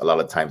eBenefits, a lot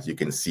of times you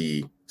can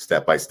see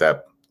step by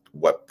step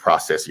what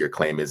process your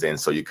claim is in.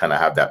 So you kind of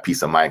have that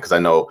peace of mind, because I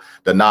know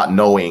the not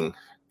knowing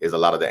is a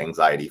lot of the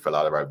anxiety for a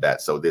lot of our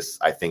vets. So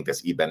I think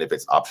this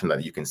eBenefits option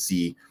that you can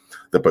see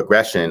the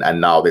progression, and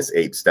now this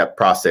 8-step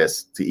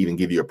process to even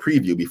give you a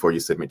preview before you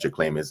submit your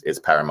claim is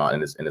paramount,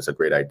 and it's a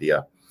great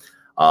idea.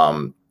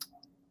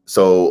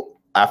 So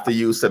after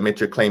you submit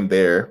your claim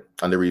there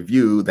on the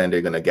review, then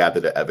they're going to gather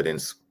the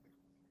evidence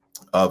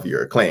of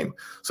your claim.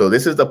 So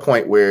this is the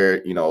point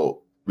where, you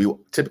know, we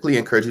typically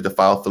encourage you to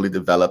file fully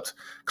developed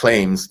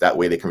claims. That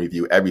way they can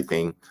review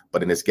everything.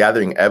 But in this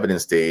gathering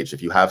evidence stage,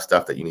 if you have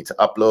stuff that you need to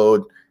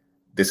upload,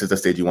 this is the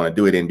stage you want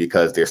to do it in,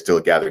 because they're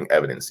still gathering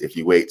evidence. If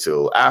you wait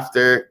till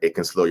after, it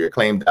can slow your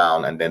claim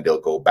down, and then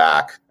they'll go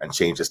back and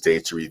change the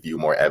stage to review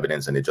more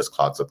evidence, and it just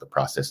clogs up the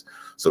process.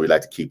 So we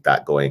like to keep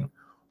that going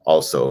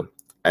also.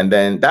 And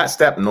then that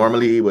step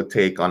normally would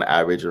take on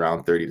average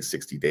around 30 to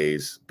 60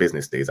 days,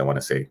 business days, I want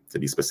to say, to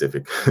be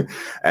specific.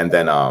 And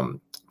then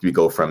we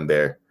go from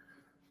there.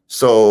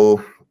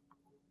 So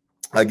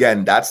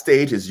again, that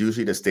stage is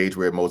usually the stage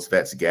where most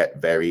vets get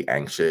very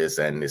anxious,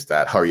 and it's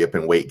that hurry up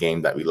and wait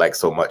game that we like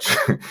so much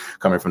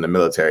coming from the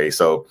military.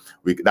 So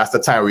that's the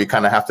time where we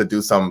kind of have to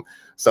do some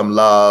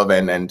love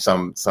and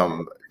some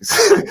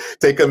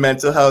take a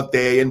mental health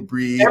day and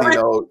breathe. You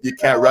know, you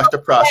can't rush the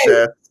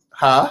process.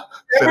 Huh?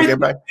 Everything's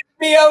gonna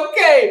be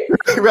okay.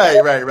 Right.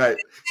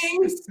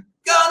 Everything's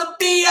gonna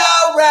be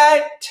all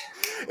right.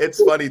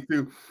 It's funny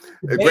too.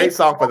 A great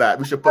song for that.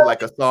 We should put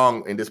like a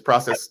song in this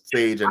process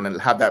stage and then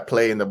have that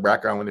play in the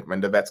background when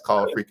the vets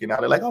call freaking out.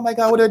 They're like, oh my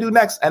God, what do I do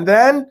next? And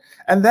then,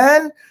 and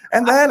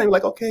you're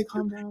like, okay,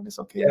 calm down. It's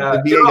okay.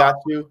 Yeah. The VA got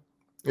you.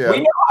 Yeah. We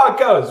know how it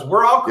goes.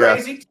 We're all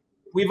crazy. Yeah.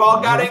 We've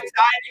all got anxiety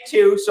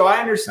too. So I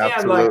understand.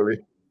 Absolutely.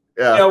 Like,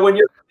 you know, when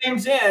your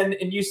claim's in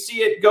and you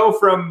see it go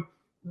from,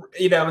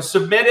 you know,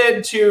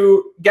 submitted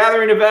to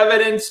gathering of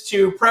evidence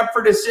to prep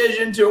for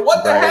decision to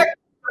what the heck,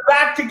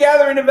 back to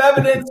gathering of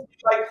evidence.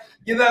 Like,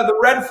 you know, the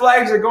red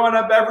flags are going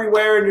up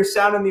everywhere and you're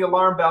sounding the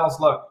alarm bells.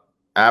 Look.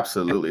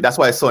 Absolutely. That's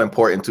why it's so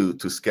important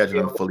to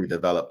schedule them fully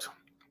developed,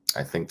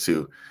 I think,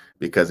 too,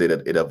 because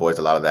it avoids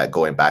a lot of that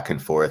going back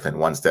and forth and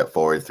 1 step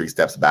forward, 3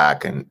 steps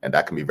back. And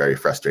that can be very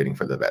frustrating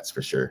for the vets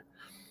for sure.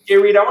 Jay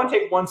Reed, I want to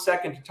take 1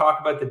 second to talk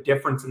about the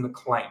difference in the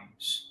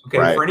claims. Okay.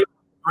 Right.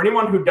 For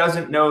anyone who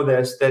doesn't know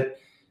this, that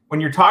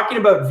when you're talking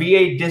about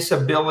VA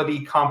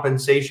disability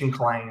compensation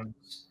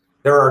claims,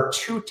 there are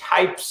 2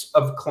 types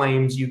of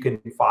claims you can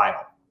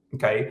file.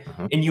 Okay.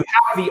 And you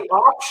have the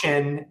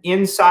option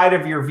inside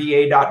of your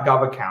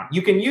VA.gov account.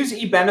 You can use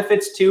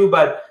eBenefits too,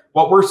 but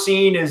what we're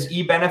seeing is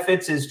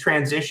eBenefits is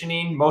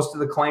transitioning most of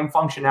the claim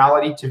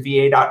functionality to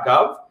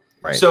VA.gov.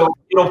 Right. So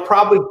it'll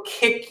probably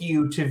kick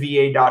you to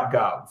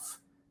VA.gov.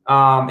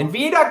 And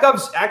VA.gov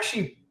is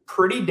actually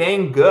pretty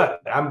dang good.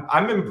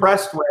 I'm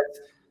impressed with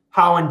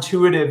how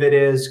intuitive it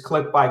is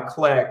click by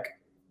click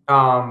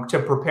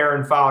to prepare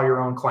and file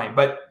your own claim.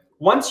 But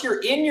once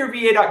you're in your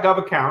VA.gov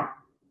account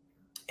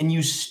and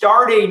you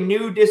start a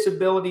new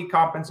disability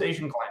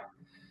compensation claim,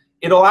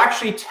 it'll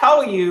actually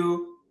tell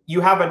you you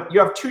have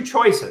 2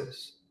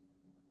 choices.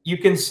 You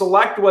can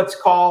select what's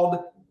called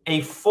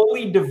a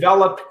fully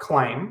developed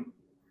claim,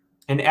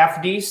 an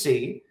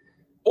FDC,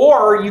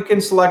 or you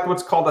can select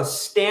what's called a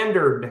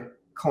standard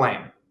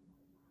claim.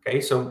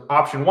 Okay, so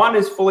option 1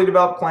 is fully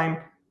developed claim.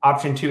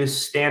 Option 2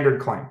 is standard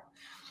claim.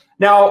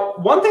 Now,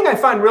 one thing I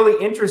find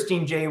really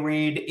interesting, Jay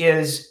Reed,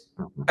 is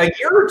a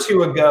year or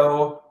 2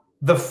 ago,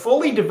 the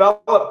fully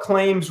developed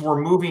claims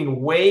were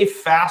moving way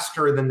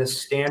faster than the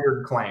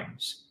standard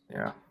claims.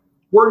 Yeah.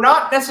 We're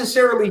not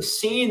necessarily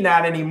seeing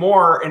that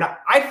anymore. And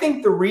I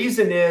think the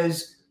reason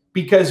is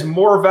because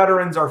more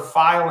veterans are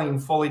filing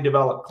fully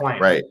developed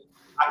claims. Right.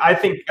 I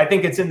think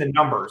it's in the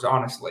numbers,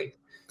 honestly.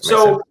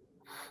 So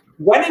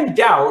when in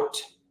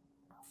doubt,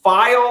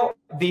 file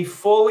the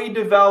fully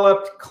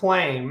developed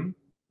claim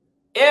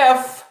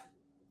if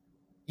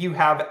you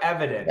have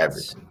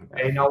evidence.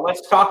 Okay, now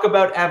let's talk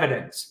about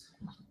evidence.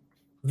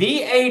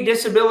 VA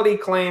disability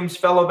claims,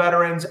 fellow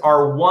veterans,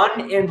 are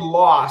won and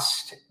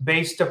lost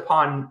based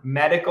upon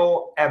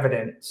medical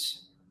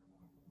evidence.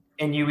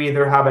 And you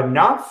either have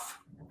enough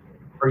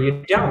or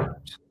you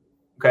don't.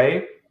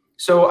 Okay?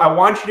 So I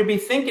want you to be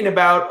thinking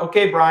about,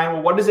 okay, Brian,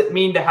 well, what does it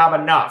mean to have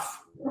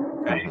enough?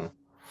 Okay.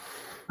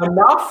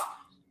 Enough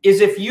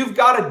is if you've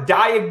got a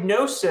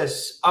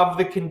diagnosis of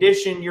the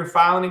condition you're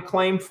filing a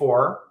claim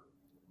for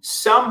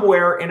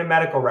somewhere in a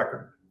medical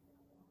record,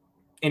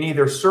 in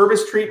either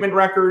service treatment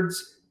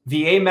records,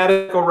 VA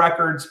medical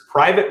records, a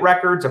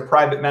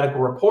private medical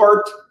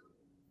report.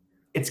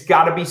 It's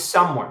got to be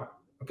somewhere.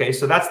 Okay,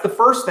 so that's the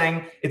first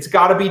thing. It's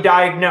got to be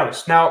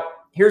diagnosed. Now,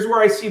 here's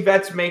where I see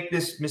vets make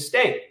this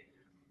mistake.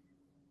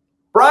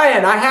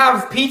 Brian, I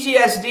have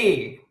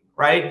PTSD,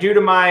 right, due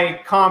to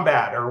my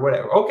combat or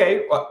whatever.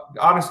 Okay, well,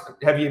 honestly,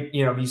 have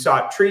you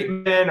sought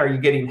treatment? Are you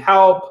getting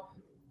help?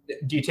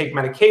 Do you take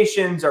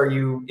medications? Are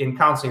you in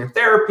counseling or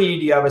therapy?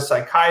 Do you have a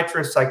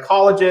psychiatrist,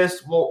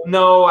 psychologist? Well,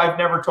 no, I've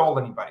never told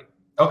anybody.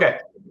 Okay,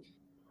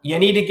 you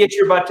need to get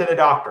your butt to the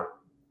doctor.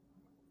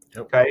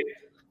 Okay,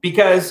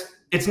 because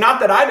it's not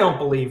that I don't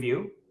believe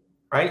you,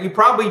 right? You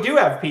probably do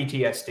have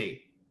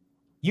PTSD.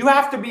 You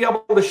have to be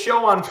able to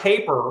show on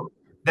paper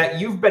that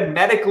you've been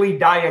medically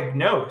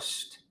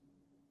diagnosed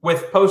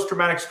with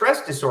post-traumatic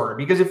stress disorder.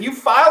 Because if you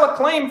file a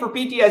claim for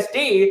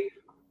PTSD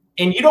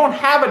and you don't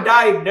have a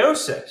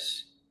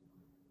diagnosis,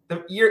 the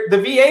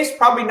VA is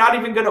probably not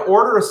even going to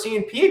order a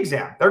C&P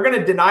exam. They're going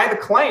to deny the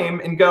claim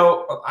and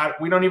go,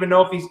 we don't even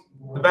know if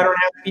the veteran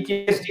has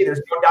PTSD.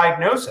 There's no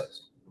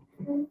diagnosis.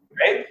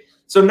 Right?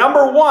 So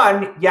number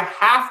 1, you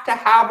have to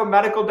have a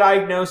medical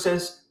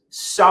diagnosis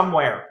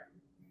somewhere.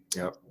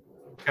 Yep.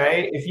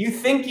 Okay. If you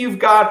think you've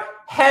got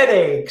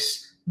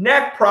headaches,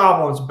 neck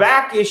problems,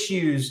 back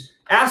issues,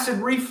 acid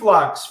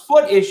reflux,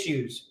 foot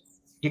issues,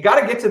 you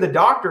got to get to the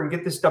doctor and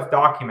get this stuff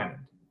documented.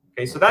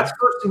 Okay. So that's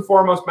first and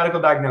foremost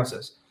medical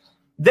diagnosis.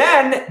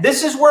 Then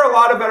this is where a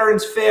lot of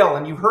veterans fail.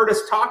 And you've heard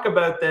us talk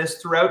about this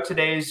throughout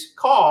today's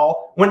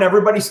call when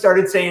everybody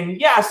started saying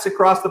yes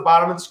across the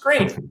bottom of the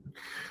screen.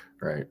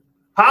 Right.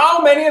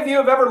 How many of you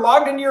have ever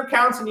logged into your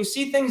accounts and you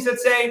see things that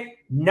say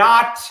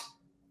not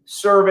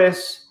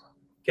service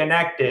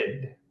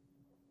connected?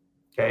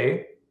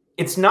 Okay.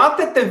 It's not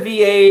that the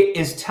VA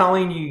is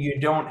telling you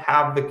don't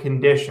have the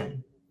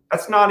condition.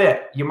 That's not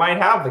it. You might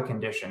have the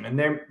condition and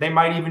they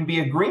might even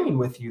be agreeing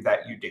with you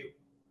that you do.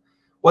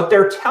 What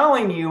they're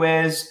telling you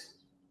is,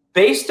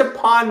 based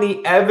upon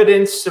the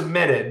evidence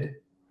submitted,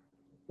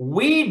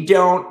 we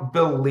don't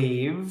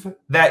believe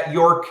that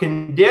your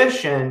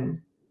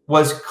condition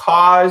was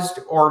caused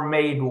or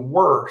made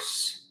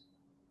worse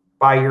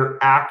by your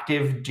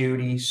active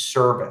duty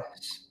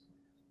service.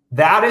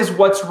 That is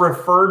what's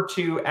referred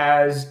to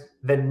as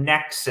the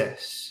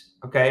nexus,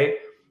 okay?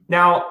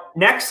 Now,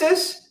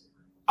 nexus,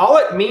 all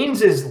it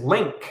means is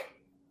link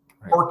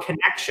or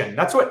connection.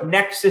 That's what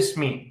nexus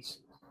means.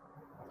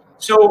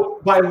 So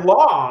by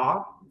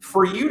law,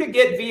 for you to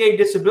get VA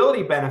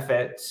disability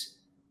benefits,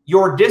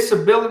 your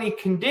disability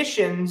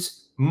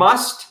conditions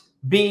must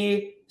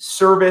be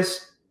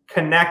service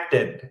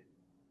connected,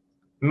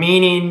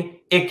 meaning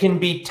it can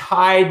be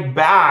tied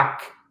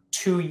back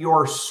to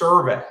your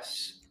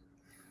service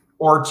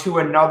or to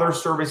another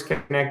service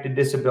connected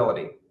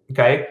disability.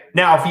 Okay.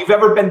 Now, if you've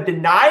ever been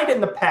denied in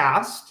the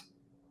past,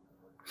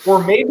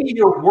 or maybe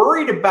you're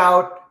worried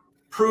about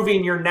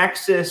proving your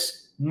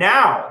nexus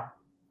now,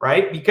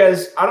 right?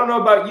 Because I don't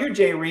know about you,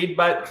 Jay Reed,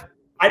 but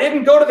I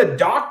didn't go to the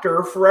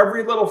doctor for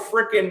every little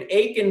freaking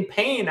ache and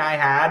pain I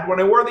had when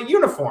I wore the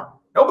uniform.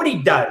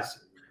 Nobody does.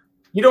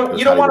 You don't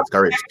want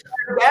to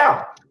get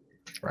down.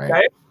 Right.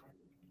 Okay?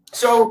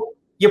 So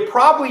you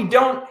probably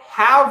don't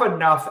have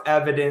enough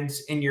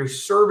evidence in your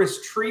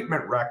service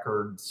treatment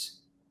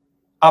records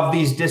of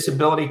these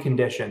disability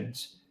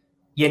conditions.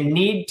 You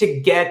need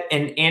to get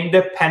an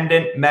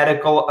independent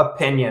medical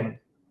opinion,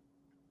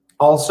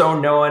 also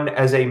known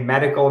as a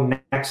medical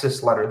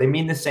nexus letter. They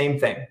mean the same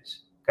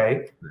things,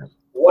 okay?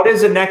 What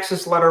is a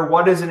nexus letter?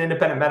 What is an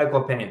independent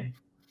medical opinion?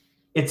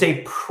 It's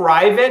a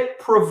private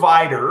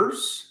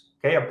provider's,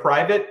 okay, a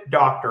private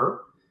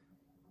doctor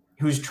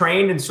who's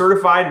trained and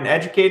certified and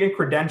educated and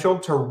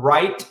credentialed to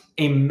write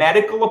a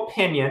medical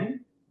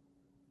opinion,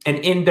 an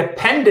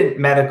independent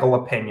medical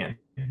opinion,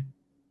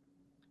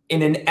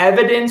 in an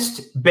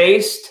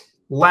evidence-based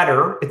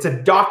letter. It's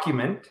a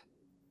document,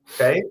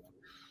 okay?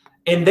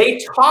 And they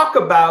talk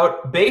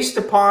about, based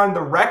upon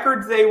the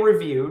records they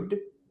reviewed,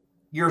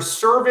 your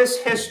service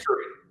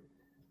history,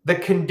 the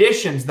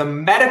conditions, the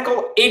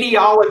medical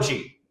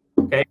etiology,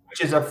 okay,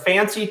 which is a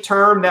fancy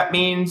term that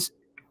means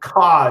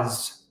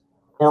cause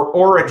or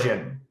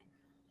origin.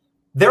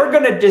 They're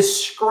going to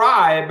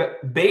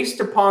describe, based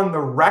upon the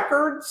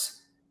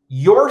records,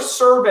 your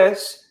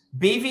service,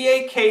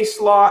 BVA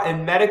case law,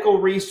 and medical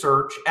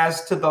research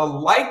as to the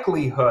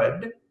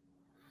likelihood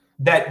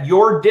that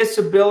your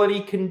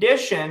disability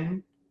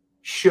condition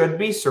should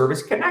be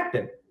service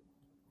connected.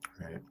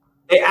 Right.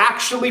 They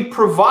actually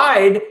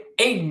provide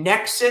a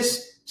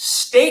nexus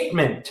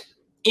statement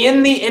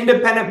in the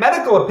independent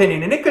medical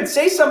opinion. And it could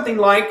say something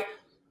like,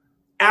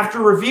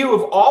 after review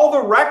of all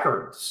the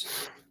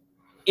records,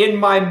 in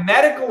my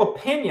medical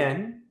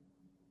opinion,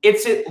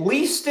 it's at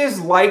least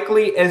as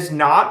likely as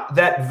not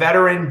that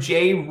veteran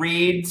Jay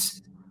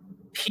Reed's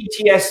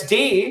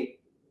PTSD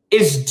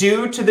is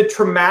due to the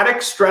traumatic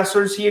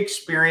stressors he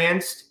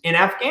experienced in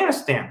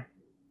Afghanistan.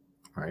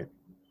 Right.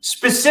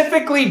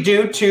 Specifically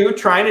due to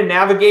trying to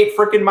navigate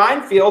frickin'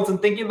 minefields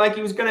and thinking like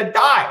he was going to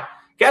die.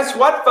 Guess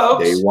what,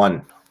 folks? Day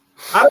one.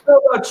 I don't know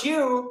about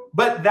you,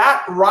 but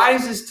that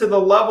rises to the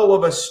level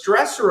of a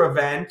stressor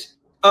event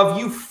of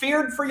you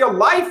feared for your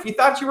life. You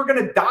thought you were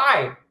going to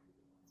die.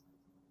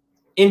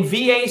 In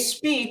VA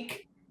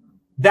speak,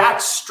 that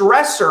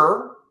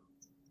stressor,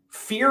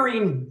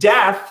 fearing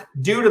death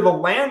due to the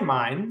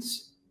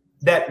landmines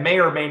that may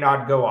or may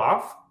not go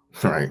off,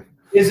 right,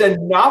 is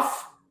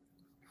enough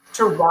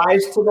to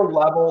rise to the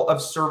level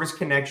of service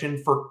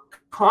connection for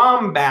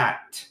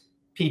combat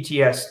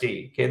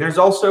PTSD. Okay, there's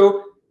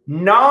also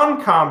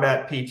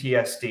non-combat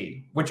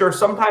PTSD, which are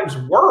sometimes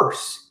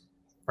worse.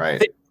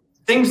 Right.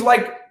 Things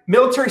like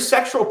military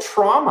sexual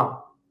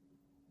trauma,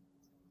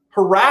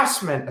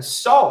 harassment,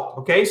 assault.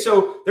 Okay,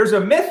 so there's a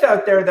myth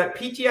out there that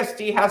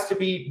PTSD has to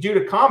be due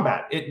to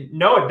combat.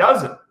 No, it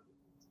doesn't.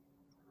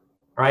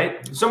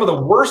 Right? Some of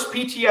the worst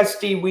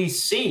PTSD we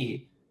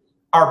see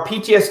are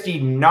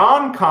PTSD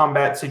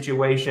non-combat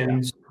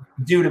situations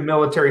due to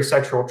military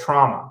sexual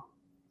trauma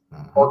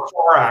or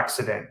car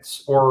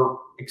accidents or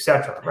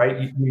etc. Right?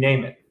 You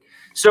name it.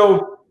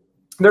 So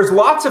there's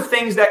lots of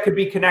things that could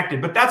be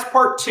connected, but that's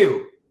part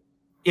two.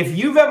 If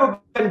you've ever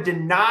been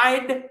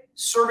denied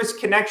service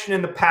connection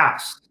in the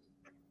past,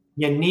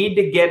 you need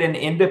to get an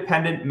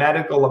independent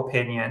medical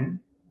opinion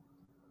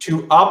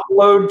to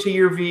upload to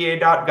your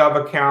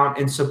VA.gov account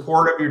in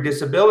support of your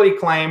disability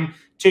claim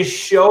to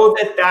show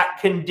that that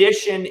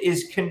condition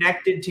is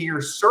connected to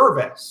your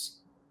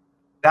service.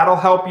 That'll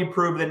help you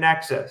prove the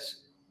nexus.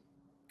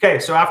 Okay,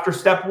 so after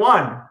step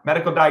one,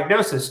 medical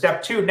diagnosis,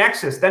 step two,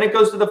 nexus, then it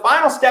goes to the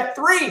final step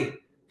three.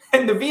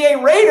 And the VA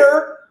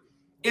rater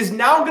is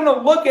now going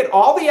to look at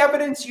all the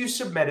evidence you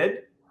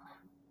submitted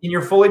in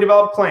your fully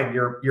developed claim,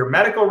 your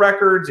medical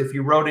records, if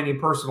you wrote any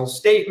personal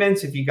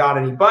statements, if you got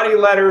any buddy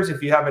letters,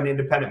 if you have an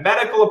independent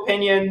medical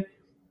opinion,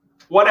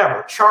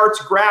 whatever,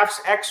 charts,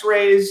 graphs,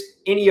 x-rays,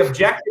 any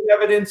objective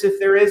evidence if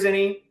there is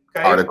any.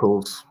 Okay?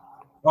 Articles.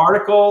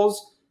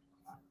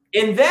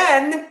 And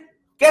then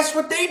guess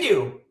what they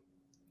do?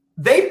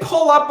 They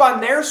pull up on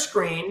their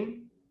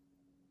screen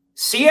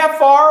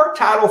CFR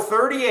Title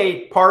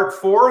 38, Part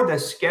 4, the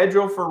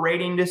Schedule for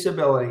Rating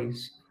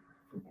Disabilities.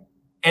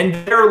 And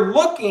they're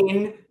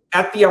looking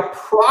at the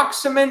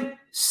approximate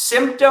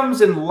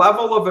symptoms and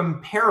level of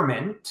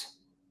impairment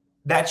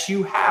that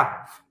you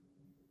have.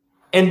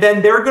 And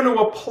then they're going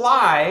to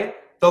apply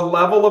the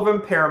level of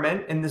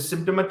impairment and the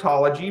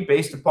symptomatology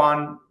based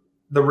upon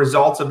the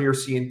results of your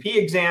C&P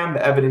exam,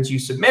 the evidence you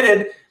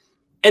submitted,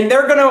 and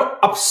they're going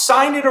to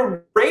assign it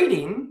a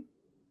rating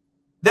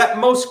that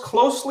most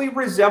closely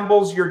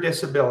resembles your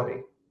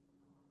disability.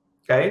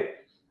 Okay?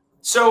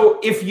 So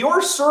if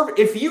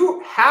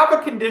you have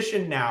a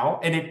condition now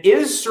and it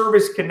is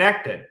service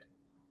connected,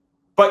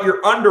 but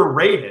you're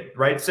underrated,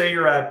 right? Say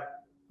you're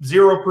at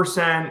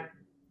 0%,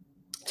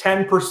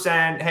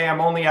 10%. Hey,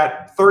 I'm only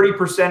at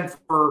 30%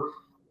 for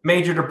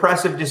major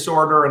depressive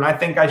disorder, and I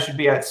think I should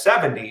be at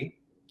 70.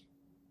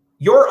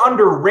 You're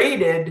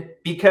underrated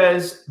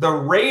because the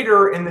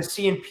rater and the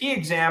C&P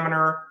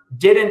examiner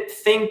didn't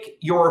think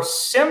your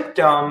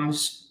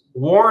symptoms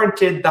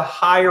warranted the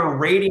higher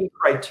rating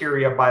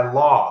criteria by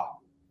law.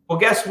 Well,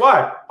 guess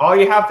what? All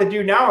you have to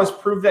do now is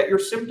prove that your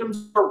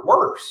symptoms are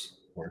worse.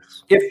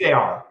 If they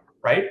are,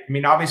 right? I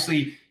mean,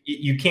 obviously,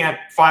 you can't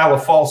file a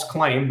false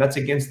claim. That's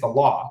against the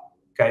law,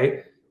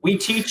 okay? We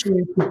teach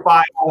you to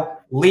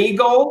file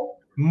legal,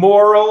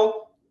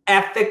 moral,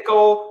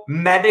 ethical,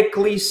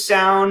 medically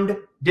sound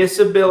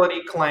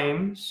disability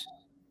claims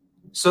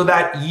so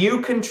that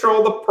you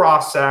control the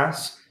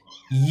process.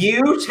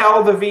 You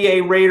tell the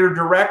VA rater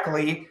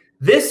directly,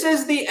 this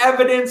is the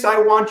evidence I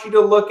want you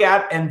to look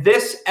at, and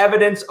this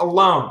evidence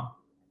alone.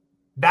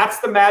 That's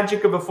the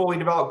magic of a fully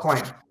developed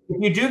claim.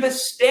 If you do the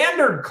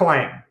standard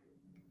claim,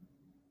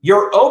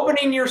 you're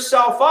opening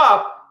yourself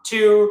up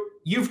to,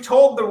 you've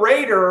told the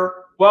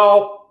rater,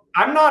 well,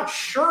 I'm not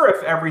sure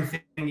if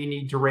everything you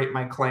need to rate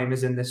my claim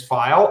is in this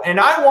file, and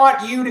I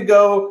want you to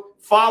go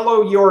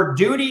follow your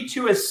duty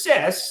to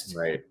assist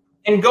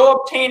and go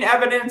obtain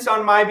evidence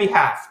on my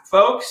behalf.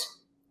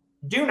 Folks,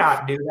 do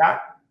not do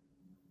that.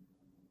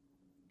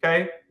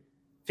 Okay?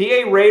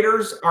 VA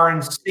raters are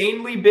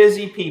insanely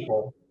busy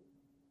people.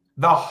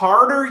 The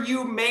harder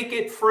you make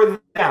it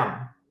for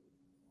them,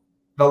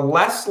 the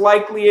less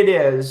likely it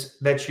is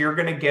that you're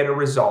going to get a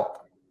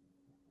result.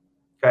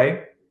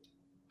 Okay?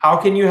 How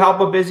can you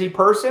help a busy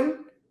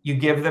person? You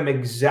give them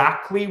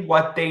exactly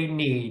what they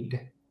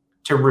need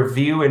to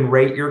review and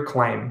rate your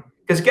claim.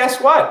 Because guess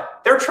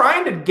what? They're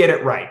trying to get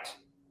it right.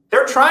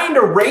 They're trying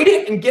to rate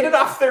it and get it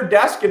off their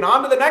desk and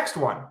on to the next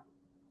one.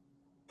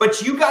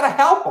 But you got to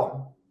help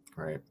them.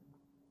 Right.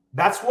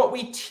 That's what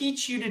we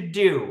teach you to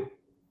do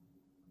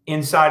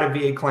inside of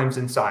VA Claims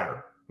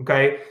Insider.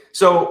 Okay.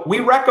 So we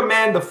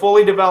recommend the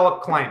fully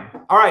developed claim.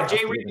 All right,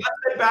 Jay Reed, let's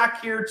get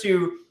back here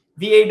to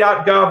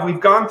va.gov. We've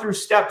gone through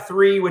step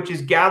 3, which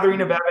is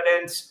gathering of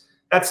evidence.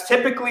 That's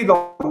typically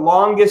the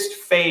longest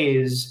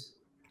phase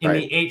in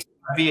the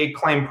 8-step VA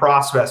claim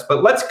process.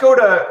 But let's go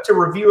to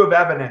review of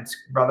evidence,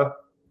 brother.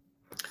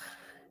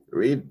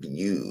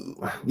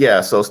 Review. Yeah.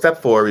 So step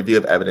 4, review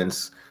of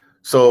evidence.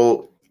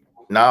 So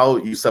now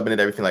you submitted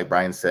everything like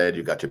Brian said.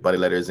 You got your buddy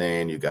letters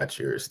in, you got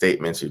your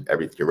statements,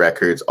 your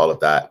records, all of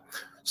that.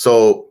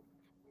 So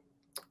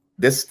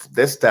this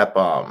step,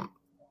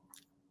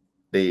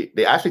 they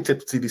actually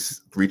typically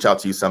reach out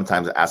to you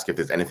sometimes and ask if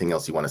there's anything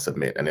else you want to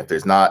submit, and if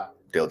there's not,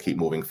 they'll keep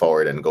moving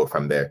forward and go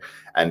from there.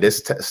 And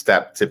this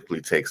step typically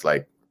takes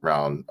like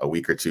around a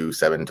week or two,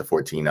 7 to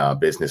 14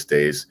 business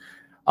days.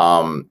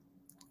 Don't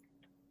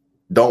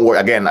worry.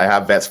 Again, I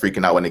have vets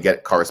freaking out when they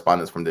get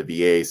correspondence from the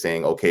VA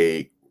saying,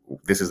 okay,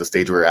 this is the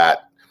stage we're at.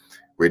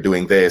 We're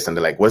doing this. And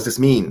they're like, what does this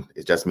mean?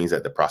 It just means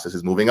that the process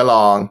is moving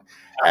along,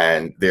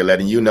 and they're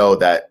letting you know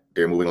that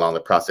they're moving along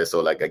the process. So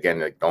like, again,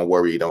 like, don't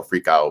worry, don't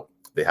freak out.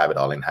 They have it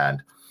all in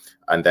hand.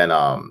 And then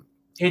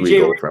we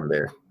go from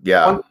there.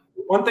 Yeah.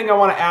 One thing I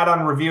want to add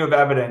on review of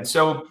evidence.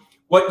 So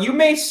what you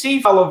may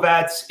see, fellow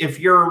vets, if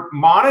you're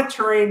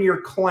monitoring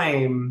your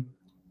claim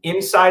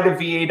inside of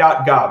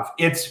va.gov,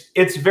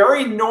 it's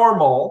very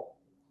normal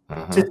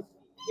to see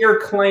your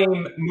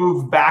claim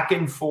move back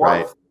and forth.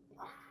 Right.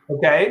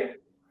 Okay.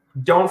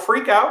 Don't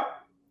freak out.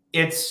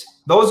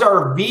 Those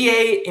are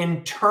VA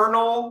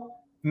internal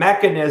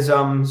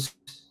mechanisms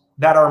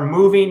that are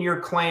moving your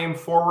claim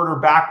forward or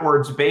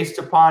backwards based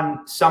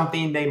upon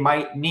something they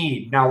might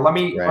need. Now, let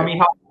me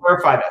help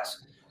clarify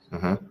this.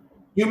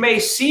 You may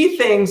see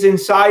things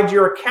inside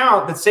your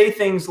account that say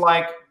things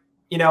like,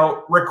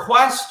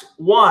 request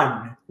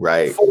 1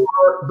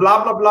 for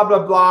blah, blah, blah,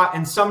 blah, blah,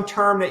 and some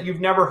term that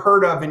you've never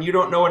heard of and you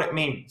don't know what it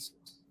means.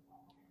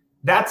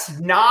 That's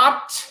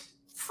not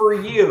for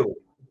you.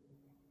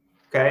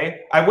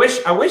 Okay. I wish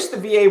the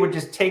VA would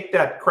just take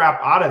that crap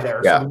out of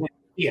there so we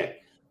didn't see it.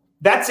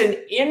 That's an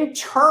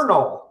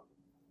internal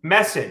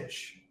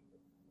message.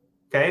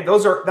 Okay.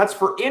 That's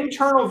for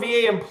internal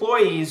VA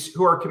employees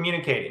who are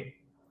communicating.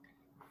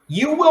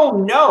 You will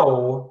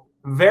know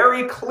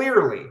very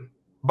clearly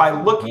by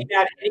looking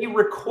at any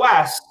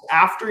request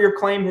after your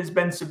claim has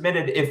been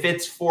submitted if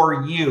it's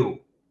for you.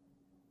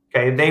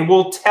 Okay. They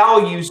will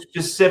tell you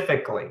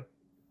specifically.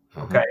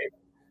 Okay.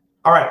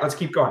 All right. Let's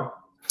keep going.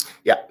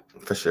 Yeah,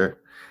 for sure.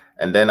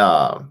 And then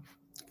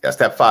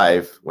step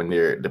 5, when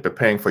they're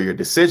preparing for your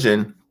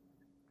decision,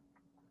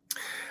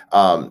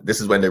 This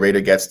is when the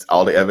rater gets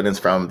all the evidence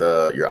from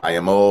your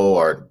IMO,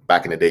 or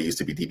back in the day it used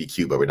to be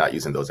DBQ, but we're not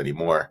using those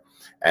anymore.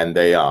 And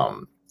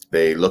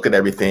they look at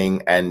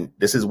everything. And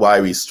this is why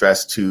we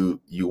stress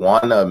you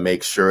want to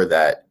make sure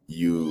that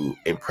you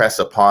impress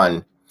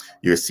upon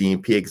your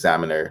C&P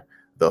examiner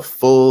the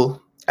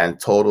full and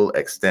total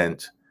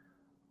extent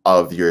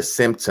of your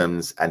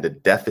symptoms and the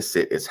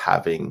deficit it's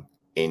having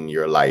in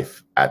your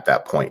life at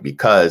that point,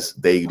 because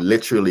they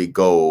literally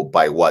go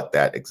by what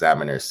that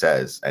examiner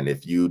says. And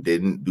if you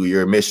didn't do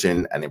your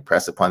mission and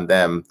impress upon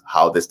them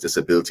how this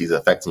disability is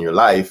affecting your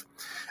life,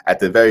 at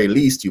the very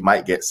least, you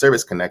might get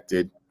service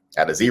connected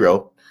at a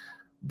 0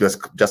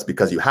 just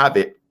because you have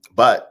it,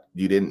 but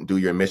you didn't do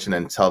your mission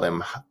and tell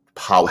them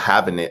how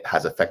having it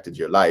has affected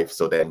your life.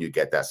 So then you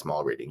get that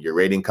small rating. Your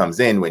rating comes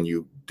in when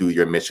you do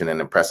your mission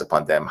and impress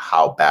upon them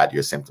how bad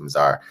your symptoms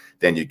are.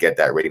 Then you get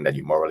that rating that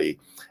you morally,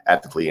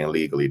 ethically, and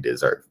legally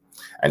deserve.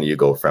 And you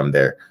go from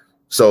there.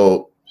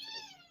 So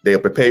they'll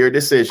prepare your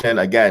decision.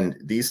 Again,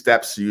 these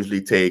steps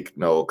usually take,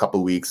 a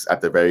couple weeks at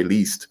the very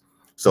least.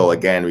 So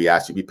again, we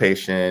ask you to be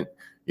patient.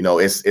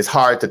 It's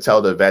hard to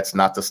tell the vets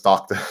not to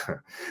stalk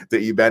the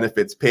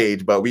e-benefits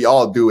page, but we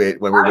all do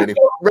it when we're waiting.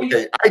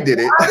 I did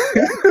it.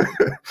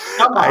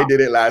 I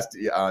did it last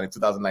year in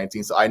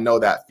 2019. So I know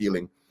that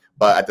feeling,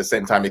 but at the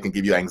same time, it can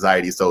give you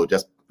anxiety. So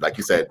just like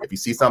you said, if you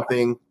see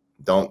something,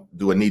 don't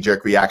do a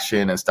knee-jerk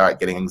reaction and start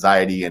getting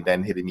anxiety and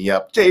then hitting me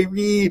up. Jay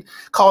Reed,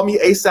 call me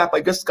ASAP.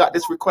 I just got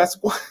this request.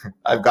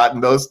 I've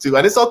gotten those too.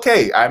 And it's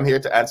okay. I'm here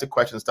to answer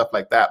questions, stuff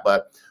like that.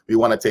 But we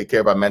want to take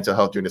care of our mental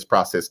health during this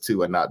process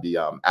too, and not be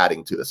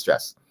adding to the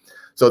stress.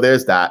 So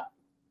there's that.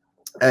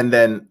 And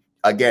then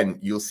again,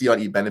 you'll see on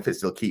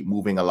e-benefits, they'll keep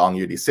moving along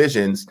your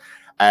decisions.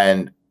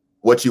 And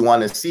what you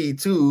want to see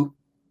too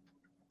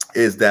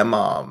is them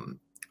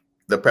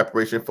the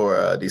preparation for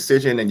a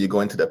decision, and you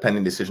go into the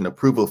pending decision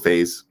approval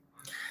phase.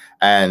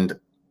 And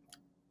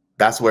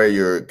that's where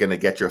you're going to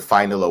get your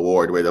final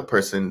award, where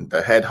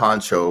the head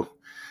honcho,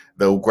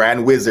 the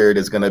grand wizard,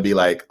 is going to be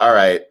like, all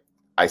right,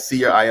 I see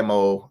your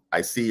IMO,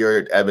 I see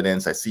your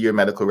evidence, I see your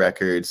medical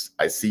records,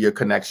 I see your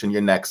connection,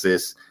 your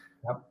nexus.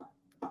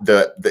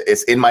 Yep.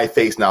 It's in my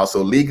face now.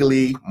 So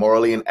legally,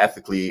 morally, and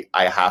ethically,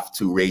 I have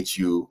to rate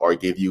you or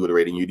give you the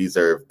rating you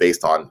deserve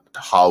based on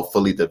how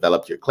fully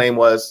developed your claim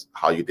was,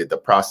 how you did the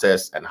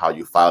process, and how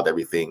you filed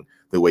everything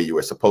the way you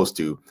were supposed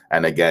to.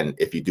 And again,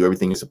 if you do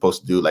everything you're supposed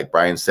to do, like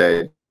Brian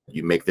said,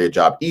 you make their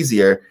job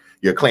easier,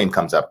 your claim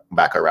comes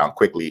back around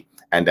quickly.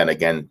 And then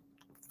again,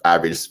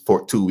 average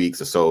for 2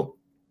 weeks or so,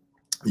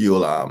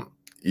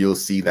 you'll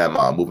see them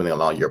moving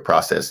along your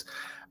process.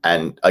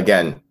 And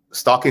again,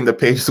 stalking the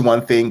page is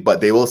one thing,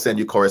 but they will send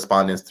you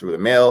correspondence through the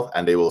mail,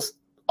 and they will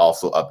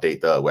also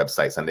update the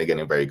websites, and they're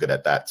getting very good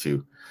at that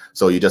too.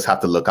 So you just have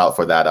to look out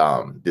for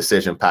that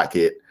decision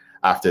packet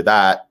after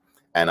that,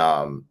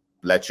 and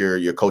let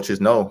your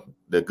coaches know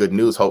the good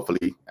news,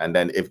 hopefully. And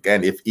then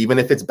even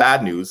if it's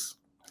bad news,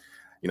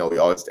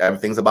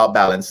 everything's about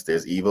balance.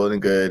 There's evil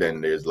and good,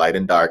 and there's light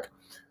and dark.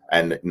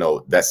 And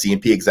that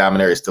C&P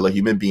examiner is still a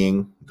human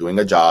being doing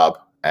a job.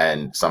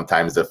 And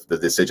sometimes the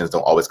decisions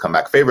don't always come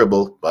back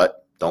favorable,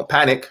 but don't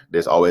panic.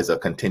 There's always a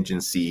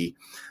contingency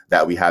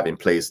that we have in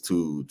place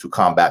to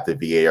combat the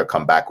VA or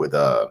come back with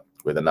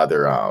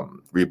another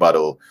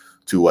rebuttal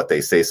to what they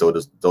say. So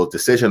those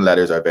decision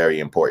letters are very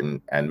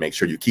important, and make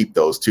sure you keep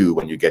those too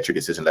when you get your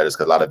decision letters,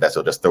 because a lot of vets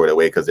will just throw it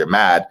away because they're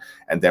mad.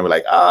 And then we're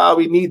like,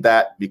 we need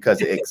that,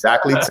 because it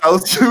exactly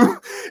tells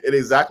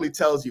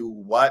you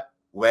what,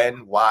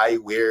 when, why,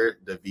 where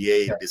the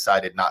VA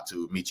decided not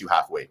to meet you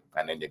halfway,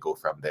 and then you go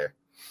from there.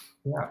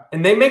 Yeah,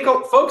 and they make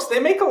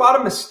a lot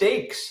of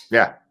mistakes.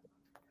 Yeah,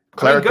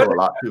 clerical a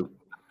lot too.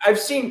 I've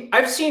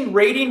seen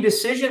rating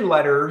decision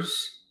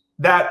letters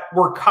that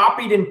were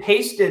copied and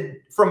pasted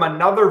from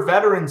another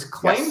veteran's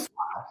claim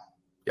file.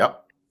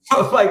 Yep.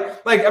 So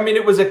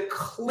it was a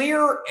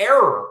clear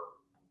error,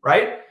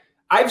 right?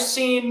 I've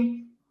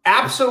seen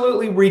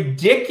absolutely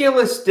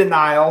ridiculous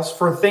denials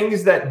for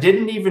things that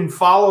didn't even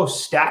follow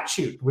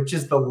statute, which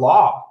is the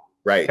law.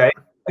 Right. Okay.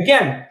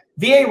 Again,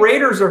 VA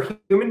raters are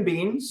human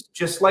beings,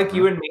 just like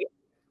you and me.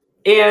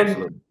 And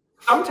absolutely.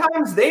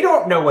 Sometimes they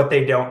don't know what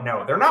they don't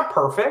know. They're not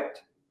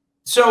perfect.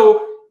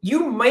 So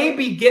you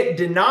maybe get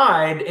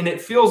denied and it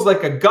feels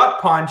like a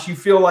gut punch. You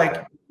feel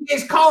like,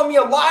 he's calling me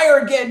a liar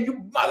again,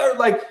 you mother,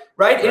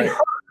 right? It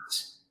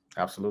hurts.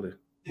 Absolutely.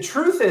 The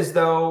truth is,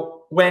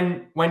 though,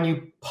 when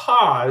you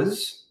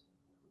pause,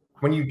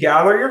 when you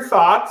gather your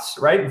thoughts,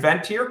 right?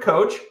 Vent to your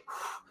coach.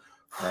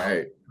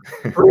 Right.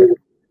 Breathe,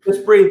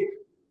 just breathe.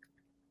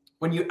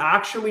 When you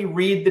actually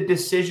read the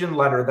decision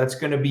letter that's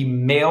going to be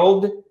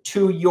mailed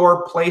to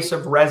your place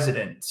of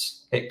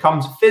residence, it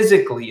comes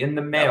physically in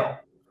the mail.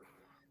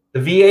 The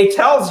VA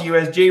tells you,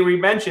 as Jay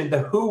Reed mentioned,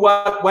 the who,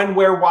 what, when,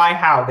 where, why,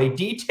 how. They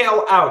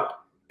detail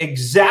out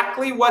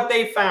exactly what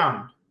they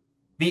found,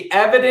 the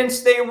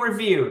evidence they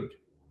reviewed.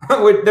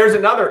 There's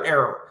another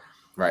error.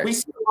 Right. We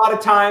see a lot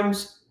of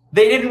times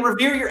they didn't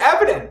review your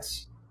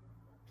evidence.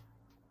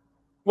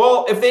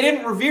 Well, if they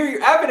didn't review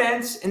your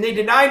evidence and they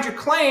denied your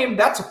claim,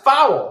 that's a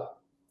foul.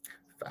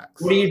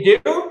 Facts. What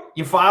do?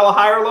 you file a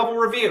higher level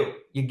review.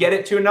 You get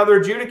it to another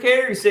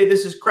adjudicator. You say,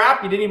 this is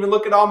crap. You didn't even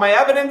look at all my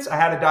evidence. I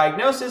had a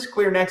diagnosis,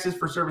 clear nexus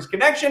for service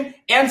connection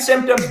and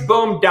symptoms.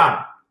 Boom,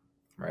 done.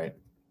 Right.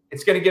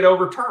 It's going to get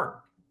overturned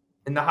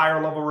in the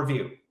higher level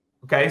review.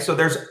 Okay. So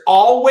there's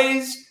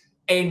always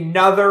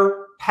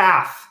another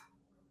path.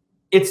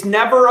 It's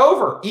never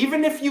over.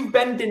 Even if you've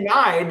been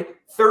denied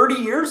 30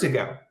 years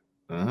ago,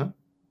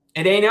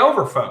 it ain't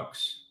over,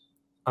 folks,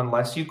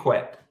 unless you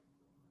quit.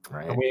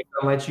 Right. And we ain't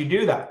going to let you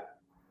do that.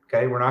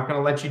 Okay, we're not going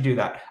to let you do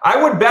that.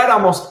 I would bet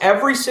almost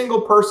every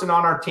single person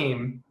on our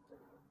team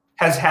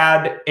has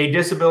had a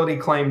disability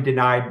claim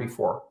denied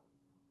before.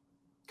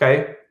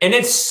 Okay, and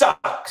it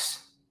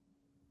sucks.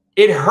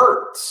 It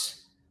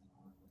hurts.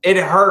 It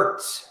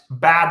hurts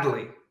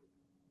badly.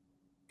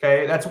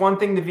 Okay, that's one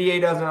thing the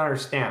VA doesn't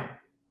understand.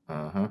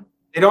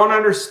 They don't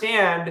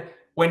understand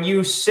when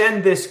you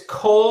send this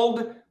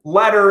cold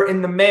letter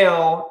in the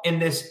mail in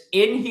this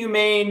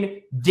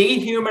inhumane,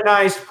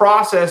 dehumanized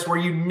process where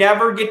you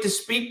never get to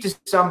speak to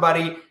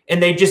somebody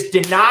and they just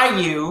deny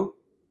you,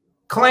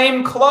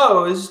 claim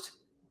closed,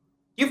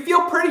 you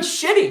feel pretty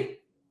shitty.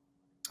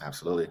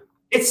 Absolutely.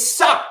 It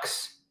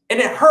sucks and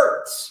it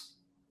hurts.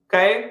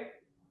 Okay.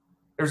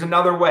 There's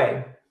another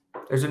way.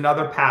 There's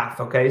another path.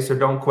 Okay. So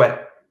don't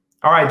quit.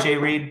 All right, Jay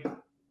Reed.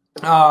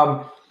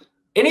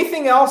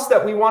 Anything else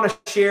that we want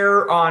to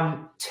share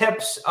on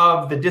tips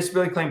of the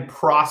disability claim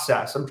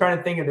process? I'm trying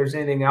to think if there's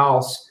anything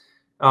else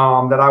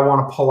that I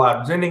want to pull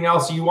out. Is there anything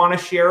else you want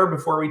to share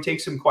before we take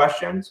some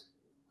questions?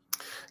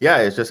 Yeah,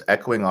 it's just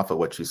echoing off of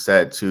what you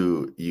said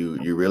too.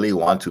 You really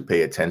want to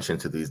pay attention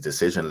to these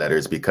decision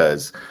letters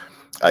because,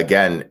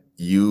 again,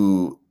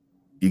 you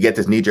get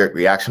this knee-jerk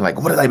reaction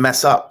like, what did I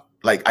mess up?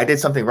 Like, I did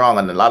something wrong.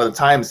 And a lot of the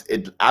times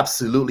it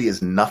absolutely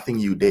is nothing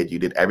you did. You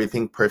did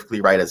everything perfectly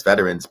right as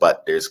veterans,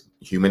 but there's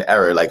human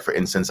error. Like, for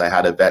instance, I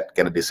had a vet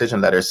get a decision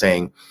letter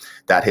saying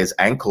that his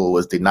ankle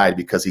was denied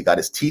because he got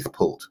his teeth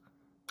pulled.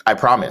 I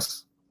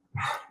promise.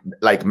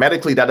 Like,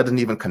 medically, that doesn't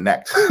even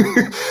connect.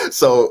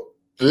 So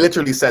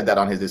literally said that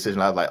on his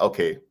decision. I was like,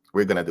 okay,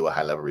 we're going to do a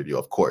high level review,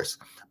 of course.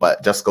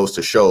 But just goes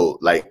to show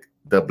like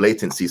the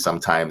blatancy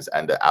sometimes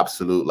and the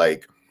absolute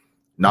like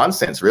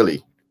nonsense,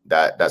 really,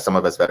 that some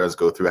of us veterans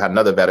go through. I had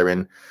another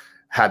veteran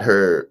had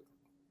her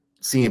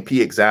CMP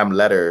exam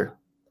letter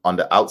on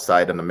the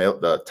outside, and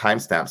the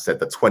timestamp said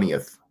the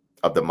 20th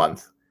of the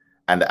month,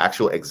 and the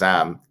actual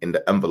exam in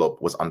the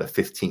envelope was on the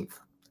 15th,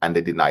 and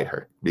they denied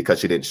her because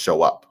she didn't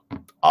show up,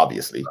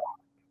 obviously.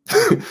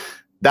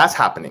 That's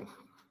happening.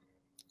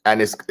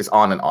 And it's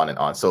on and on and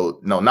on.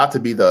 So no, not to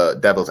be the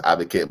devil's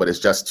advocate, but it's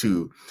just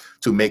to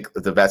make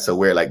the vets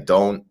aware, like,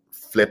 don't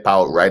flip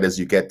out right as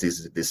you get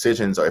these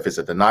decisions, or if it's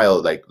a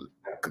denial, like,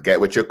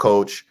 get with your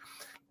coach,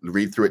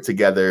 read through it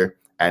together.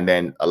 And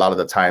then a lot of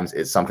the times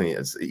it's something,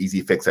 it's an easy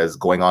fix as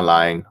going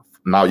online.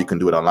 Now you can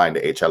do it online,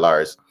 the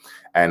HLRs,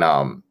 and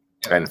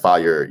file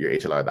your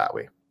HLR that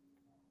way.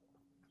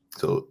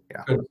 So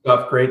yeah. Good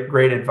stuff.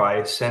 Great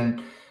advice.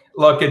 And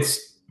look,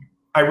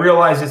 I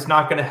realize it's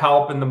not going to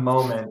help in the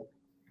moment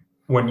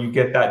when you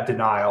get that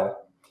denial.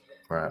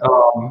 Right.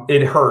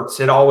 It hurts.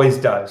 It always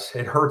does.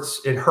 It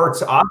hurts. It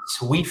hurts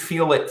us. We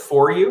feel it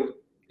for you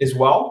as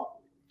well.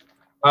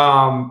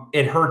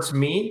 It hurts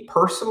me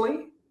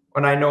personally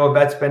when I know a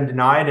vet's been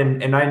denied.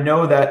 And I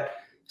know that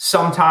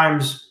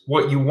sometimes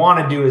what you want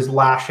to do is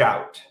lash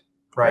out,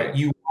 right?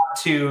 You want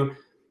to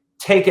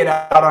take it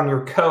out on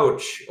your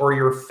coach or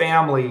your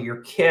family,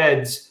 your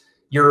kids,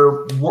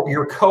 your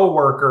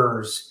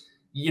coworkers.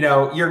 You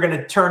know, you're going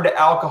to turn to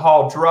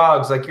alcohol,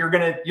 drugs. Like you're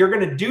going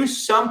to do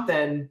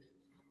something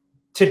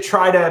to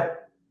try to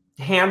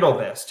handle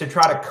this, to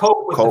try to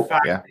cope with the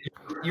fact that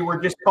you were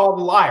just called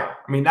a liar.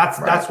 I mean, that's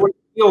what it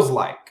feels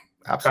like.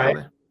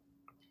 Absolutely. Okay?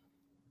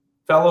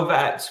 Fellow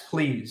vets,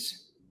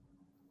 please,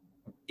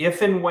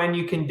 if and when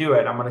you can do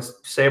it, I'm going to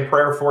say a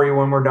prayer for you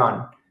when we're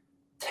done.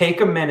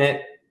 Take a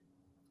minute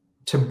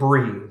to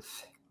breathe.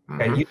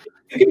 Okay.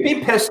 You can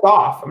be pissed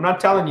off. I'm not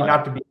telling you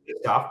not to be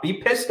pissed off. Be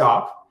pissed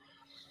off.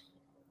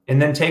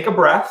 And then take a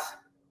breath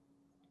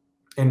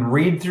and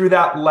read through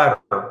that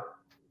letter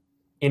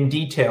in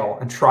detail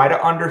and try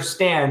to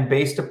understand,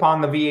 based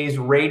upon the VA's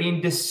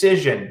rating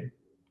decision,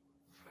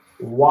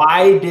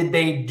 why did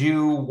they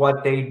do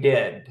what they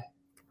did?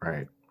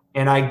 Right.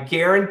 And I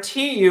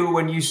guarantee you,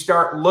 when you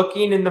start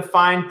looking in the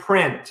fine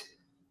print,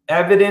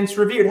 evidence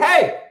reviewed,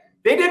 hey,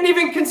 they didn't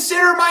even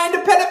consider my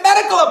independent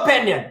medical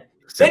opinion.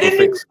 They didn't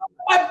even consider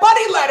my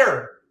buddy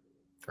letter.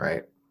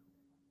 Right.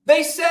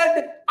 They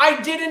said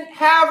I didn't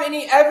have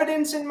any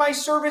evidence in my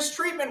service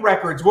treatment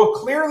records. Well,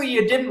 clearly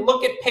you didn't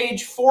look at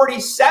page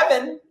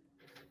 47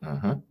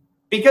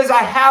 because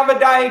I have a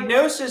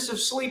diagnosis of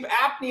sleep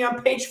apnea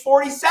on page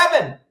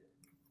 47.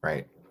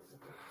 Right.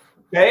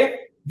 Okay.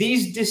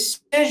 These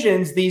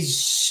decisions, these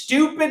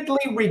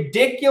stupidly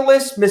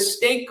ridiculous,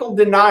 mistakeful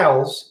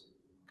denials,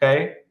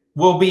 okay,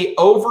 will be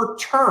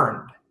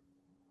overturned.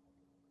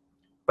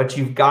 But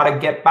you've got to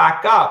get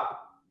back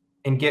up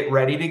and get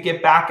ready to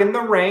get back in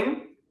the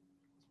ring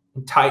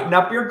and tighten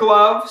up your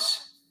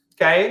gloves,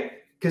 okay,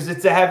 because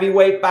it's a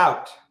heavyweight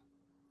bout.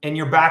 and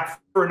you're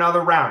back for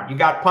another round. You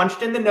got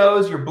punched in the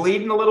nose, you're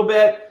bleeding a little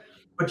bit,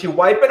 but you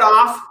wipe it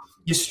off,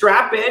 you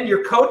strap in,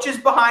 your coach is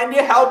behind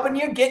you, helping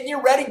you, getting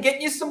you ready,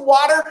 getting you some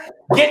water,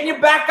 getting you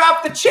back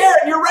off the chair,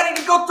 and you're ready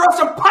to go throw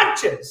some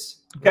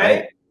punches.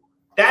 Okay? Right.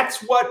 That's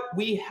what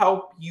we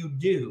help you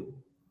do.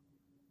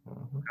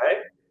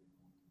 Okay?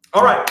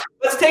 All right,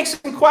 let's take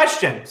some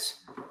questions.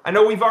 I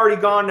know we've already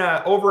gone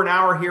over an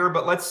hour here,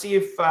 but let's see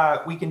if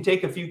we can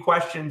take a few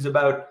questions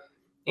about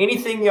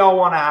anything y'all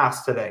want to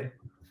ask today.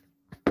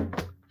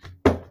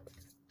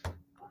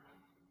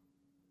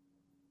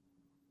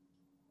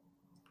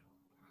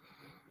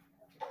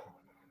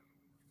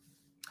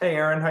 Hey,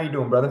 Aaron, how you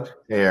doing, brother?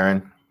 Hey,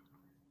 Aaron.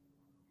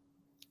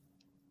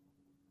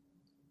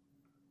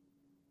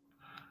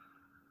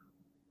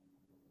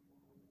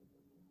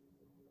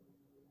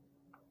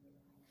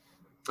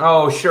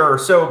 Oh, sure.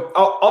 So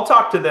I'll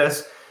talk to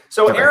this.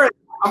 So okay. Aaron,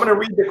 I'm going to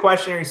read the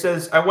question here. He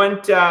says, I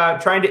went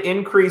trying to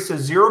increase a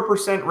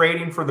 0%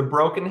 rating for the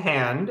broken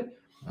hand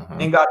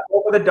and got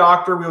told by the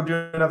doctor we'll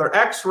do another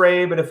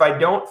x-ray, but if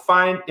don't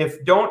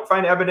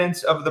find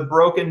evidence of the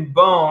broken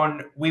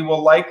bone, we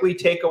will likely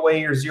take away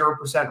your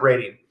 0%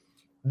 rating.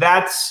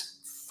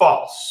 That's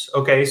false.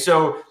 Okay.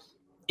 So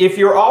if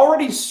you're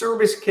already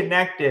service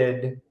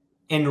connected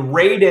and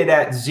rated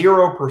at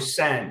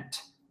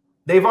 0%,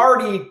 they've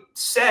already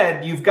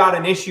said you've got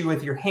an issue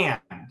with your hand,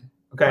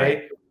 okay?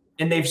 Right.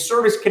 And they've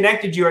service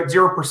connected you at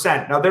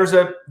 0%. Now there's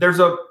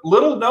a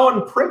little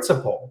known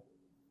principle,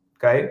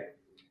 okay?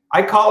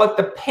 I call it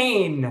the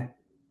pain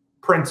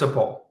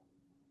principle.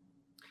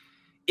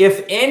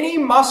 If any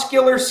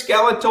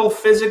musculoskeletal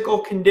physical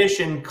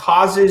condition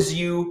causes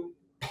you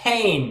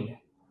pain,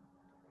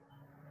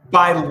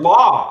 by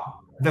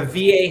law, the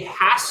VA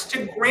has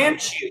to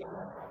grant you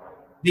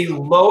the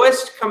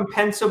lowest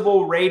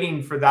compensable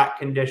rating for that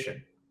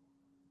condition.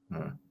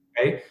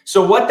 Okay.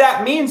 So what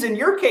that means in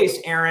your case,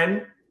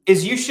 Aaron,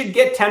 is you should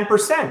get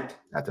 10%.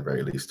 At the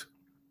very least.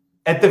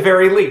 At the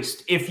very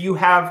least. If you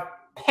have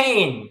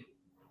pain,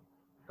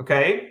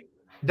 okay?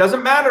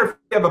 Doesn't matter if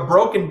you have a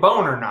broken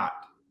bone or not.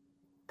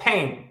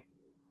 Pain.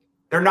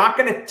 They're not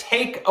going to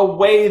take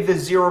away the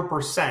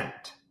 0%.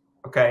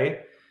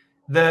 Okay?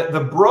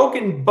 The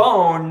broken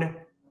bone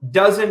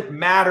doesn't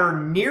matter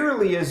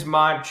nearly as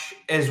much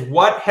as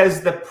what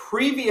has the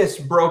previous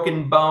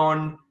broken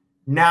bone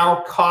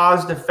now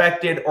caused,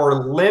 affected,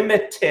 or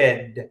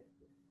limited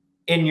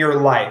in your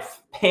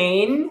life.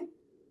 Pain,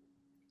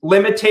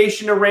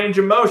 limitation of range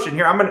of motion.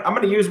 Here, I'm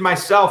gonna use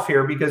myself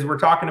here because we're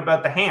talking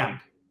about the hand.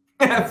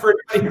 For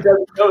anybody who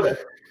doesn't know that.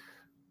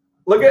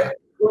 Look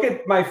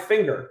at my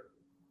finger.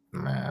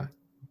 Man.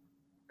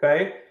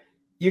 Okay.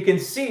 You can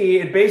see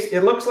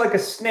it looks like a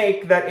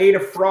snake that ate a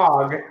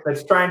frog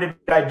that's trying to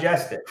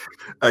digest it.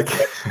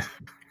 Okay.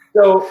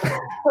 So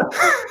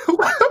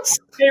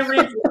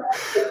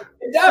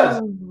it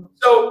does.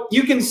 So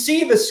you can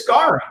see the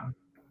scarring,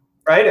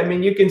 right? I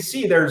mean, you can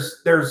see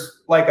there's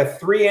like a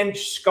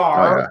 3-inch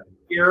scar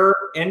here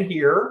and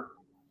here.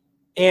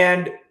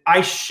 And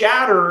I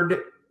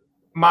shattered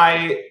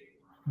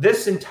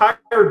this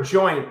entire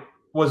joint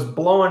was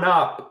blown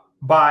up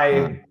by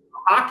a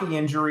hockey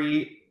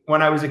injury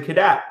when I was a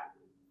cadet.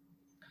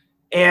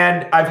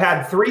 And I've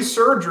had 3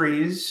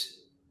 surgeries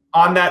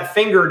on that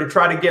finger to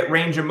try to get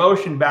range of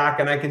motion back,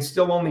 and I can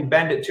still only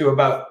bend it to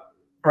about,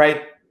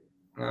 right?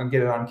 I'll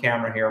get it on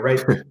camera here,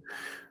 right?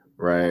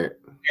 Right.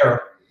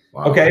 Here.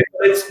 Wow. Okay.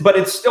 But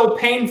it's still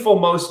painful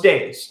most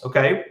days.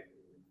 Okay.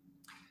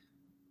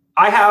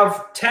 I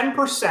have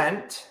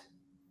 10%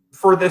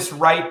 for this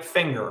right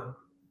finger.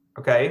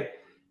 Okay.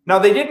 Now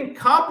they didn't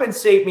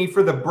compensate me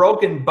for the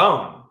broken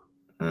bone.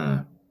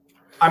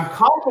 I'm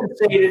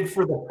compensated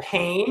for the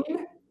pain,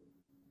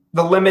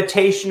 the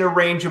limitation of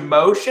range of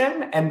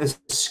motion, and the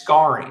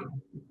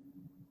scarring.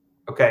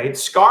 Okay.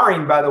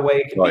 Scarring, by the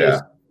way, can be I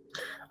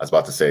was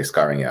about to say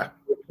scarring,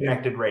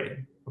 connected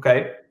rating.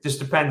 Okay. Just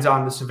depends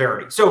on the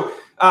severity. So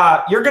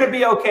you're going to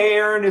be okay,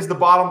 Aaron, is the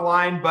bottom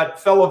line. But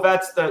fellow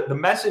vets, the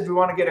message we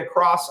want to get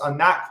across on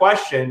that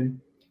question,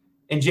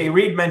 and Jay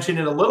Reed mentioned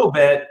it a little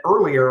bit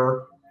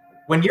earlier,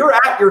 when you're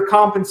at your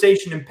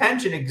compensation and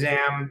pension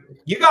exam,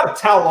 you got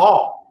to tell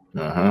all.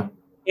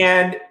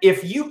 And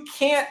if you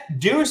can't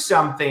do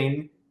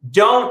something,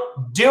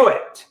 don't do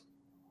it.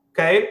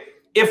 Okay.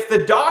 If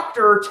the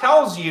doctor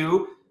tells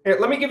you, here,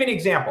 let me give you an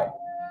example.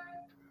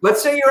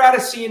 Let's say you're at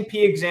a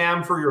C&P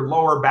exam for your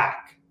lower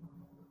back.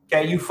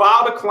 Okay. You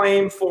filed a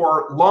claim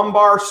for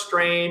lumbar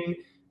strain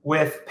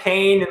with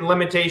pain and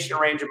limitation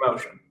of range of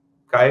motion.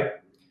 Okay.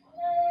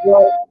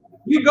 Well,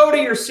 you go to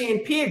your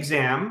C&P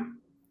exam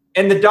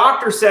and the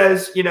doctor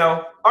says,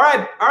 all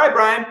right,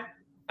 Brian,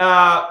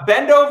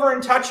 bend over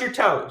and touch your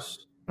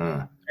toes.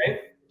 Okay.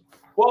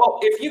 Well,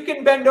 if you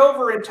can bend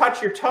over and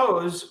touch your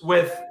toes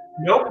with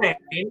no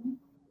pain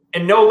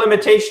and no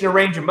limitation of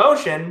range of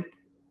motion,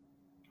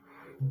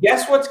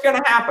 guess what's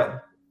going to happen?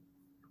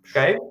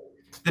 Okay.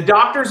 The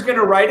doctor's going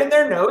to write in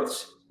their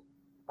notes,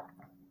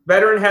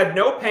 veteran had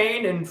no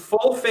pain and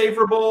full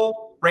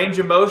favorable range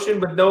of motion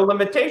with no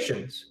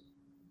limitations.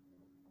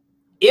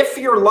 If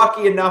you're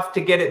lucky enough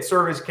to get it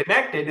service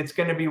connected, it's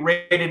going to be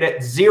rated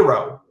at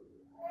 0.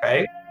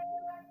 Okay.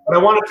 But I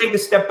want to take a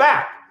step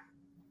back.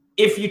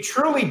 If you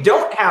truly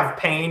don't have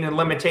pain and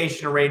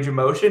limitation of range of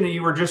motion and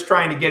you were just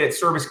trying to get it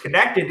service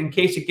connected in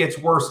case it gets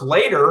worse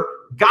later,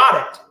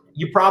 got it.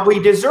 You probably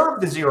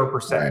deserve the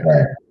 0%.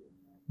 Right.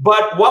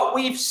 But what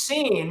we've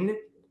seen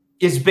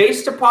is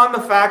based upon the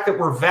fact that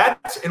we're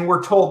vets and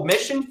we're told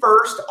mission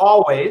first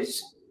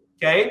always,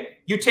 okay?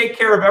 You take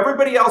care of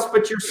everybody else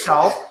but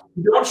yourself.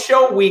 You don't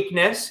show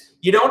weakness.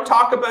 You don't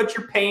talk about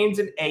your pains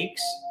and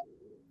aches.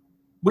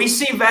 We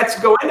see vets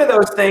go into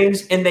those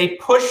things and they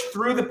push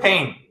through the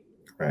pain.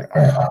 Right.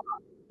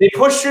 They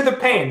push through the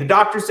pain. The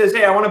doctor says,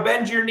 hey, I want to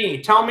bend your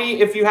knee. Tell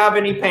me if you have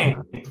any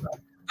pain.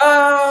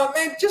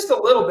 Man, just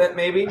a little bit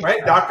maybe,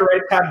 right? Dr.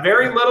 Wright had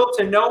very little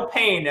to no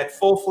pain at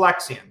full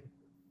flexion.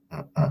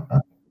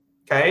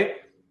 Okay?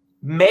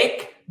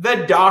 Make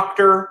the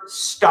doctor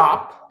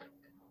stop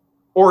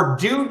or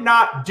do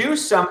not do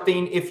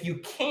something if you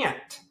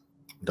can't.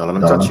 Don't let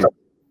them touch you.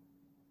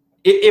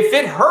 If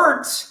it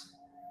hurts,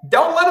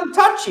 don't let them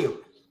touch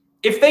you.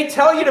 If they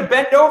tell you to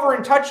bend over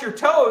and touch your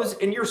toes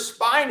and your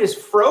spine is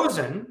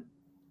frozen,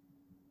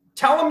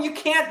 tell them you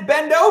can't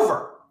bend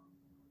over.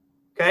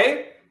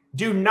 Okay?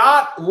 Do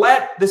not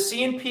let the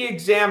C&P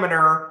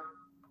examiner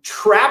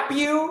trap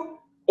you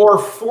or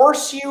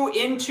force you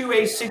into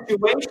a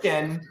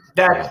situation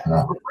that,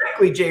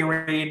 frankly, Jay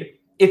Reed,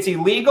 it's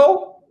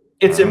illegal,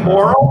 it's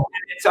immoral,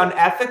 and it's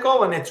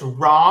unethical, and it's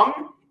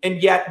wrong.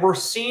 And yet we're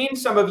seeing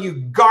some of you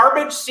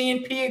garbage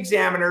C&P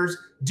examiners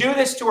do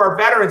this to our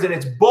veterans, and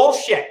it's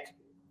bullshit.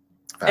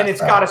 And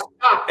it's got to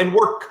stop. And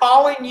we're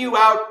calling you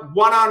out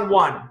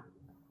one-on-one.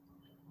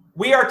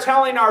 We are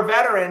telling our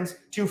veterans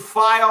to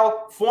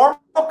file formal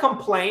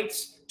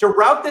complaints, to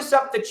route this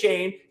up the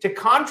chain, to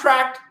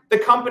contract the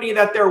company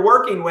that they're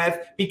working with,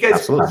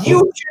 because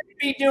you shouldn't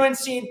be doing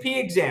C&P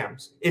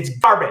exams. It's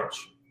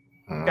garbage.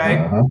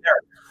 Okay?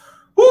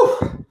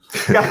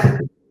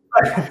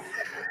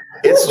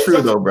 It's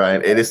true though,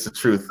 Brian. It is the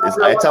truth.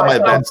 I tell my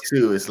vets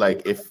too, it's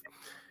like,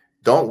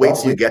 don't wait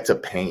till you get to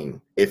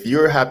pain. If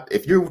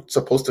you're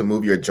supposed to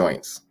move your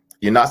joints,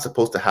 you're not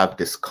supposed to have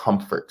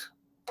discomfort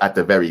at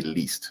the very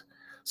least.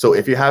 So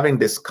if you're having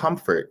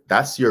discomfort,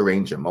 that's your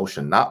range of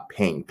motion, not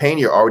pain. Pain,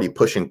 you're already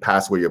pushing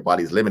past where your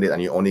body's limited,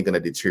 and you're only going to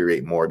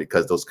deteriorate more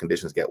because those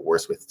conditions get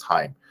worse with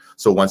time.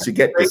 So once you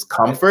get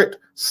discomfort,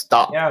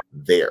 stop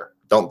there.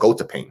 Don't go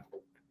to pain.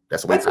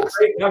 That's way past. That's a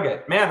great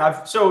nugget,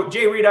 man. So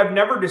Jay Reed, I've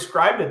never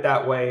described it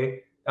that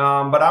way,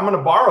 but I'm going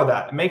to borrow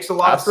that. It makes a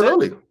lot of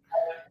sense.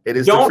 It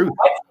is the truth. Don't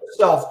let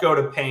yourself go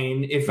to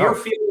pain. If you're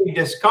feeling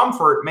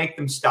discomfort, make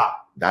them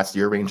stop. That's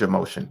your range of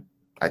motion.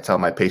 I tell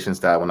my patients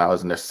that when I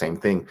was in the same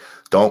thing.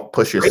 Don't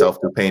push yourself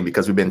through pain,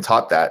 because we've been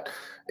taught that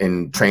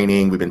in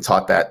training. We've been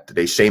taught that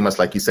they shame us,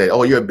 like you said.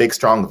 Oh, you're a big,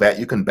 strong vet.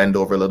 You can bend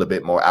over a little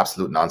bit more.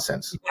 Absolute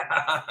nonsense.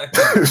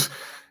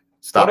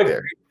 Stop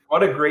there.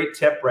 What a great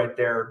tip right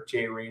there,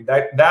 Jay Reed.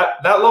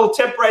 That little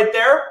tip right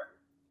there,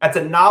 that's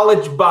a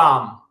knowledge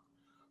bomb.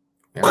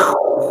 Yeah.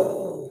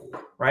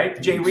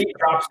 Right? Jay Reed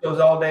drops those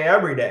all day,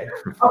 every day.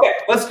 Okay,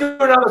 let's do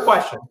another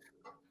question.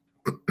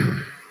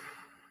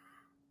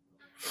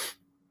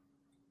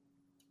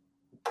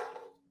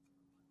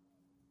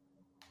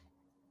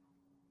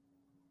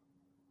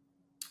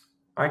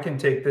 I can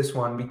take this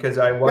one because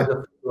I was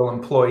a federal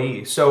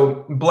employee.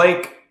 So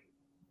Blake,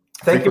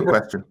 thank you for the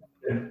question.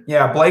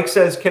 Yeah, Blake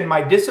says, can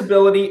my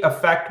disability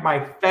affect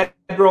my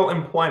federal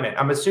employment?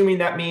 I'm assuming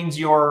that means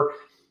you're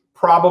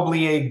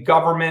probably a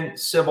government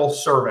civil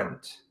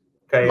servant.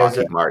 Okay,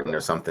 Lockheed Martin or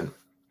something.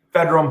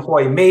 Federal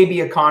employee,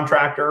 maybe a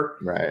contractor.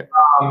 Right.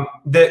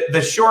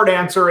 The short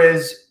answer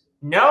is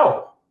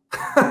no.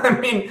 I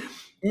mean,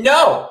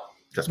 no.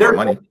 Just more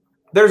money.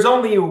 There's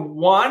only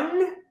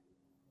one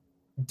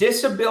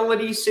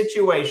disability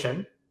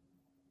situation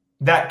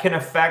that can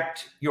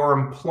affect your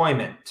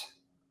employment.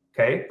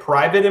 Okay,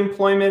 private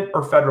employment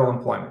or federal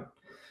employment.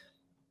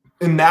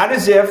 And that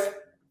is if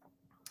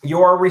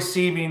you're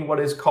receiving what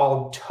is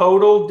called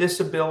total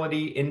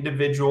disability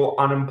individual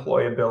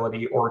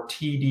unemployability, or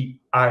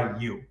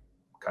TDIU.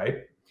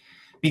 Okay,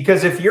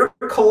 because if you're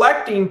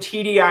collecting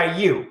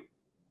TDIU,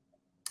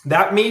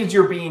 that means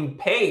you're being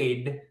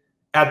paid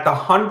at the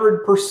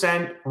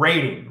 100%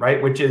 rating,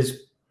 right? Which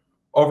is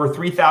over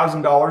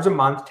 $3,000 a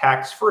month,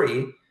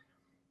 tax-free.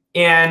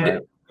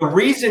 And the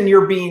reason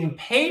you're being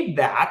paid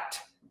that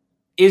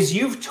is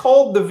you've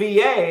told the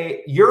VA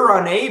you're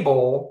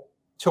unable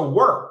to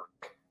work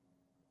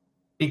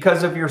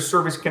because of your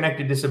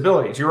service-connected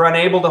disabilities. You're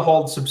unable to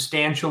hold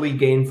substantially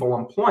gainful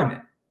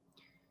employment.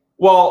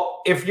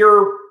 Well, if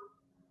you're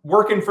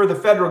working for the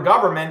federal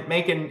government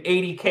making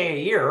 $80K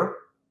a year,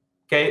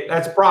 okay,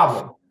 that's a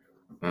problem.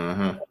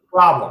 That's a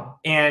problem.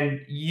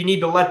 And you need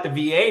to let the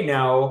VA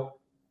know,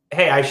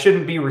 hey, I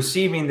shouldn't be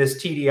receiving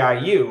this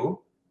TDIU.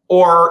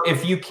 Or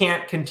if you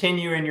can't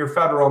continue in your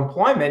federal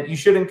employment, you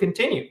shouldn't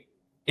continue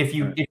if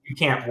you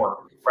can't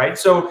work, right?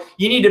 So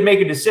you need to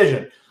make a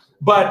decision.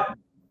 But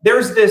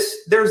there's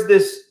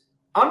this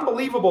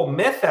unbelievable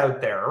myth out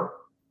there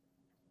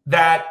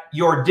that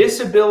your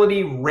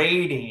disability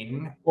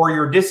rating or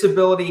your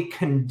disability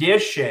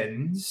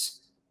conditions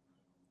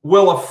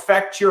will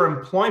affect your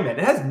employment.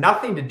 It has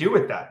nothing to do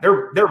with that.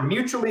 They're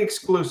mutually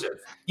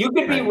exclusive. You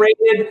could be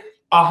rated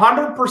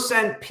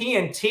 100%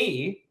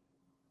 P&T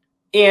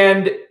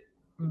and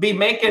be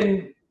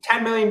making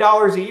 $10 million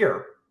a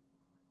year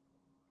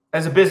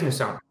as a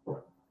business owner.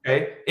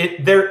 Okay,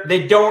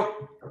 they don't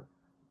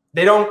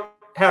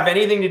have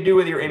anything to do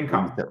with your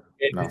income,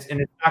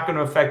 and it's not going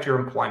to affect your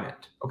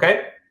employment.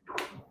 Okay.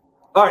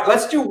 All right,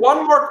 let's do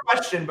one more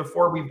question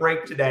before we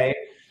break today.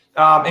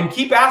 And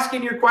keep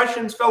asking your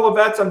questions, fellow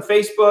vets, on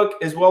Facebook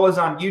as well as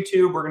on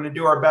YouTube. We're going to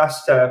do our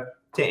best to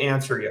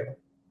answer you.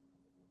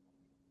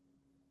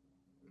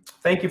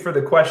 Thank you for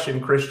the question,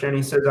 Christian.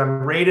 He says,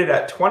 I'm rated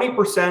at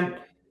 20%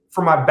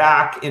 for my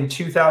back in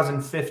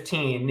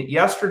 2015.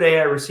 Yesterday,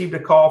 I received a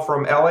call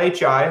from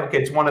LHI.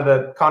 Okay, it's one of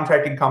the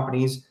contracting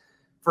companies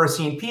for a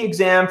C&P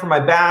exam for my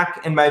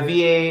back, and my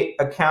VA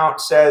account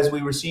says,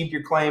 we received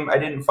your claim. I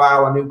didn't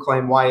file a new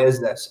claim. Why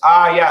is this?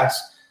 Yes.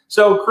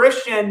 So,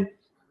 Christian,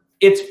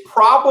 it's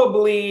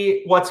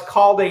probably what's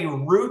called a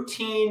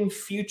routine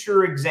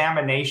future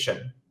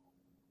examination.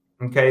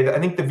 Okay, I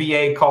think the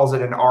VA calls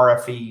it an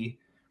RFE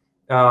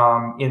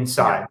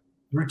inside.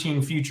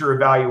 Routine future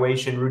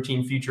evaluation,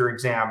 routine future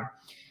exam.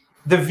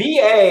 The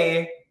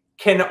VA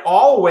can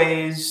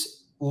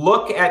always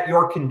look at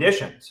your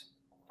conditions.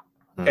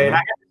 Okay, and I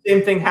had the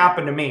same thing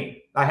happen to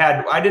me.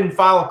 I didn't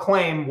file a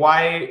claim.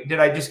 Why did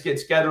I just get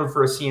scheduled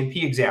for a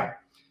C&P exam?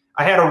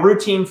 I had a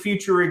routine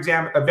future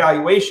exam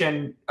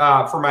evaluation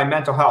for my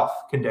mental health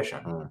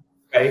condition.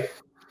 Okay.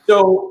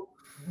 So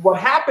what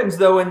happens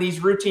though in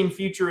these routine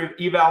future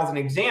evals and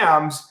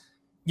exams,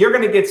 you're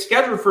going to get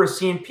scheduled for a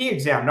C&P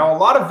exam. Now, a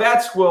lot of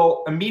vets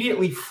will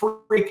immediately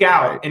freak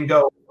out and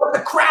go, what the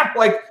crap?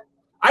 Like,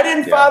 I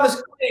didn't file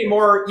this claim,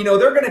 or,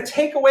 they're going to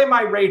take away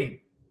my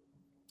rating.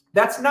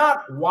 That's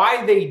not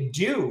why they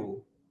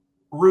do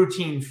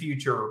routine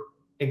future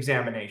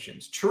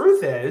examinations.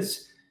 Truth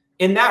is,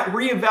 in that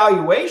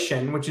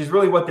reevaluation, which is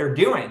really what they're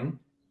doing,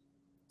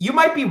 you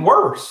might be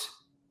worse.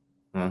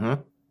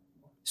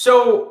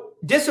 So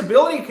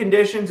disability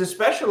conditions,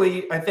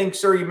 especially, I think,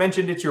 sir, you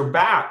mentioned it's your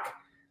back.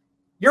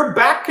 Your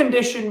back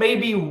condition may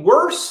be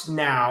worse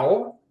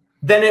now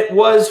than it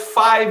was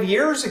 5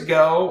 years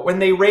ago when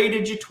they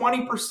rated you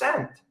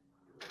 20%.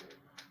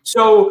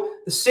 So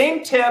the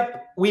same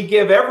tip we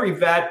give every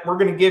vet, we're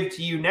going to give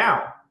to you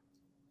now.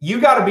 You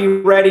got to be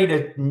ready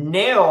to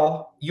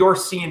nail your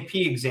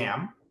C&P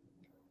exam.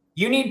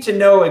 You need to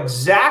know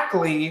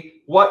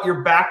exactly what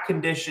your back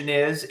condition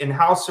is and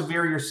how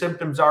severe your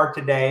symptoms are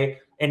today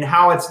and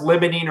how it's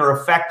limiting or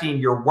affecting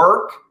your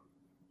work,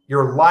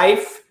 your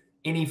life,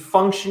 any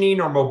functioning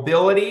or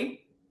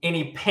mobility,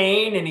 any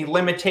pain, any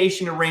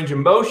limitation of range of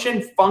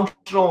motion,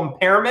 functional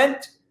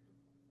impairment.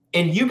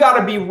 And you got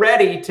to be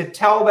ready to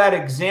tell that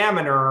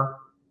examiner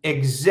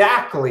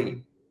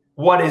exactly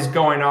what is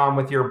going on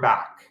with your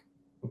back.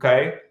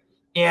 Okay.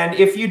 And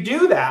if you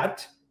do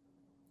that,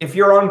 if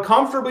you're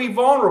uncomfortably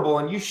vulnerable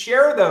and you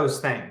share those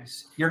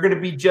things, you're going to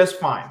be just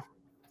fine.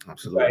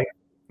 Absolutely. Okay?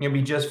 You'll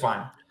be just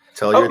fine.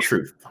 Tell your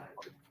truth.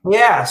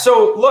 Yeah.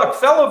 So look,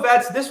 fellow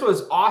vets, this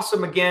was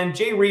awesome again.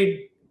 Jay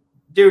Reed,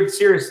 dude,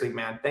 seriously,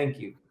 man, thank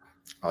you.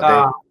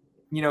 I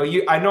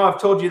know I've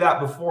told you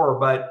that before,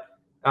 but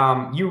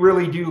you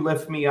really do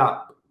lift me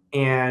up.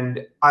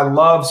 And I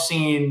love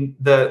seeing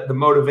the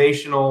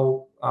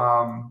motivational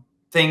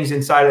things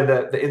inside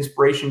of the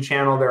inspiration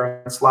channel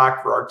there in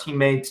Slack for our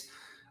teammates.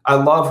 I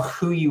love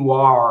who you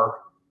are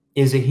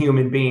as a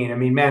human being. I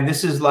mean, man,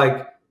 this is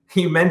like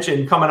you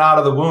mentioned coming out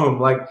of the womb.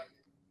 Like,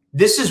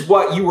 this is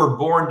what you were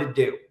born to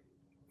do.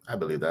 I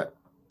believe that.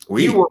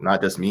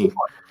 Not just me.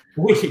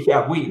 We're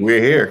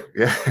here.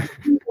 Yeah.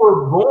 We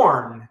were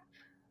born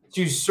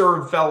to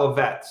serve fellow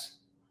vets.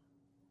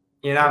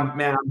 And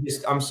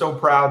I'm so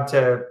proud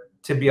to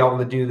be able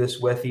to do this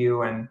with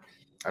you. And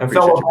I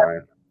appreciate you,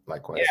 Brian.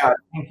 Likewise. Yeah,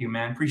 thank you,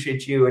 man.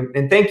 Appreciate you.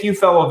 And thank you,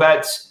 fellow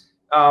vets.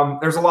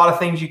 There's a lot of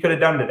things you could have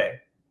done today,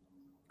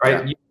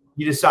 right? Yeah.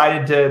 You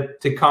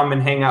decided to come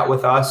and hang out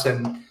with us,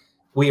 and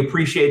we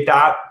appreciate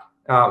that.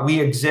 We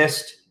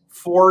exist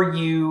for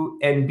you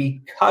and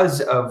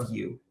because of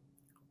you.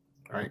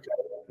 All right.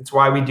 That's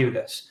why we do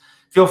this.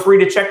 Feel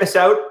free to check us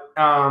out,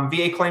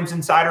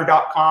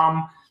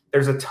 vaclaimsinsider.com.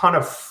 There's a ton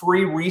of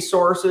free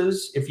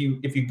resources. If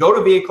you go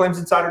to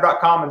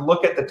vaclaimsinsider.com and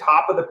look at the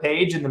top of the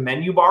page in the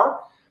menu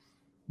bar,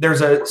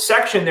 there's a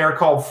section there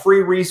called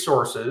free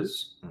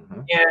resources,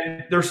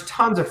 and there's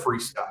tons of free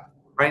stuff,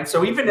 right?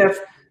 So even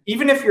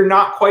if you're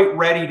not quite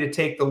ready to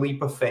take the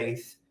leap of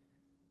faith,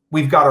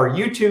 we've got our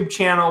YouTube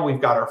channel, we've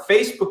got our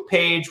Facebook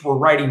page, we're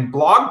writing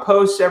blog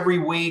posts every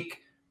week.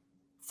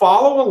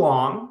 Follow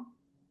along,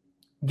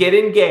 get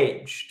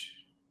engaged,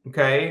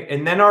 okay?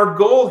 And then our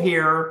goal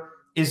here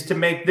is to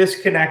make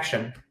this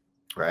connection.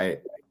 Right.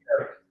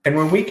 And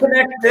when we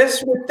connect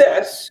this with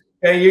this,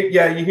 okay,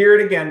 you hear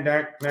it again.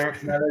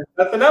 There's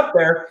nothing up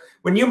there.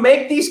 When you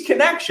make these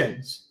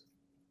connections,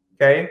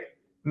 okay,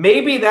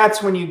 maybe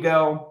that's when you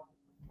go,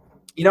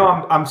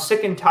 I'm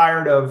sick and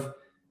tired of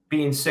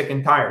being sick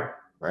and tired.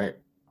 Right.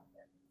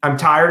 I'm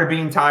tired of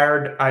being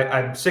tired.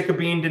 I'm sick of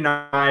being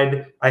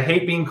denied. I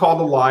hate being called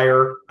a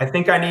liar. I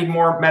think I need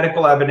more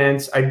medical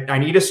evidence. I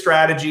need a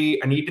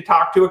strategy. I need to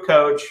talk to a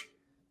coach.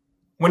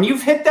 When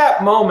you've hit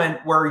that moment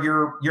where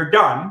you're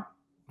done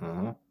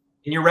and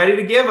you're ready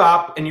to give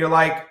up and you're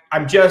like,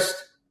 I'm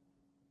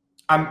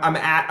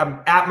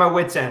at my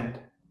wit's end.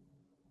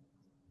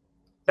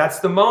 That's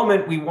the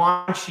moment we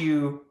want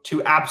you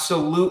to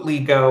absolutely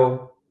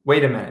go,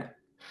 wait a minute.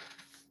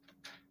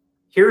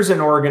 Here's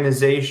an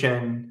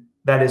organization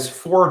that is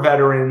for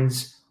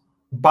veterans,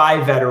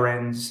 by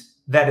veterans,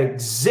 that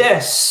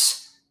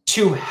exists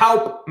to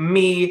help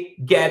me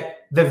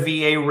get the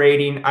VA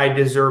rating I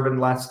deserve in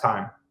less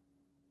time.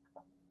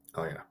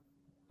 Oh, yeah.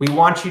 We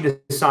want you to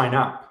sign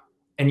up,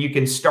 and you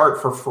can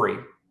start for free.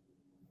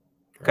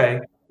 Okay?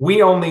 Right.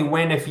 We only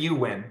win if you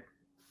win.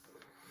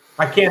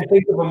 I can't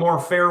think of a more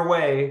fair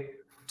way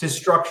to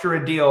structure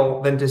a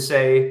deal than to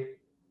say,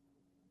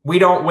 we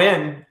don't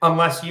win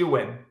unless you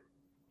win.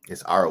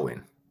 It's our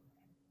win.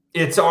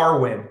 It's our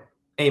win.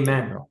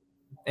 Amen.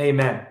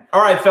 Amen.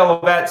 All right,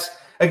 fellow vets.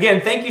 Again,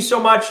 thank you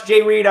so much,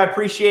 Jay Reed. I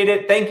appreciate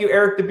it. Thank you,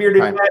 Eric the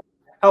Bearded Vet,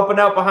 helping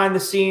out behind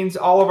the scenes.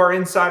 All of our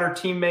insider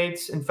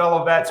teammates and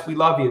fellow vets, we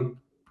love you.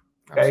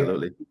 Okay?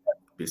 Absolutely.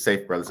 Be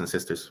safe, brothers and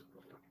sisters.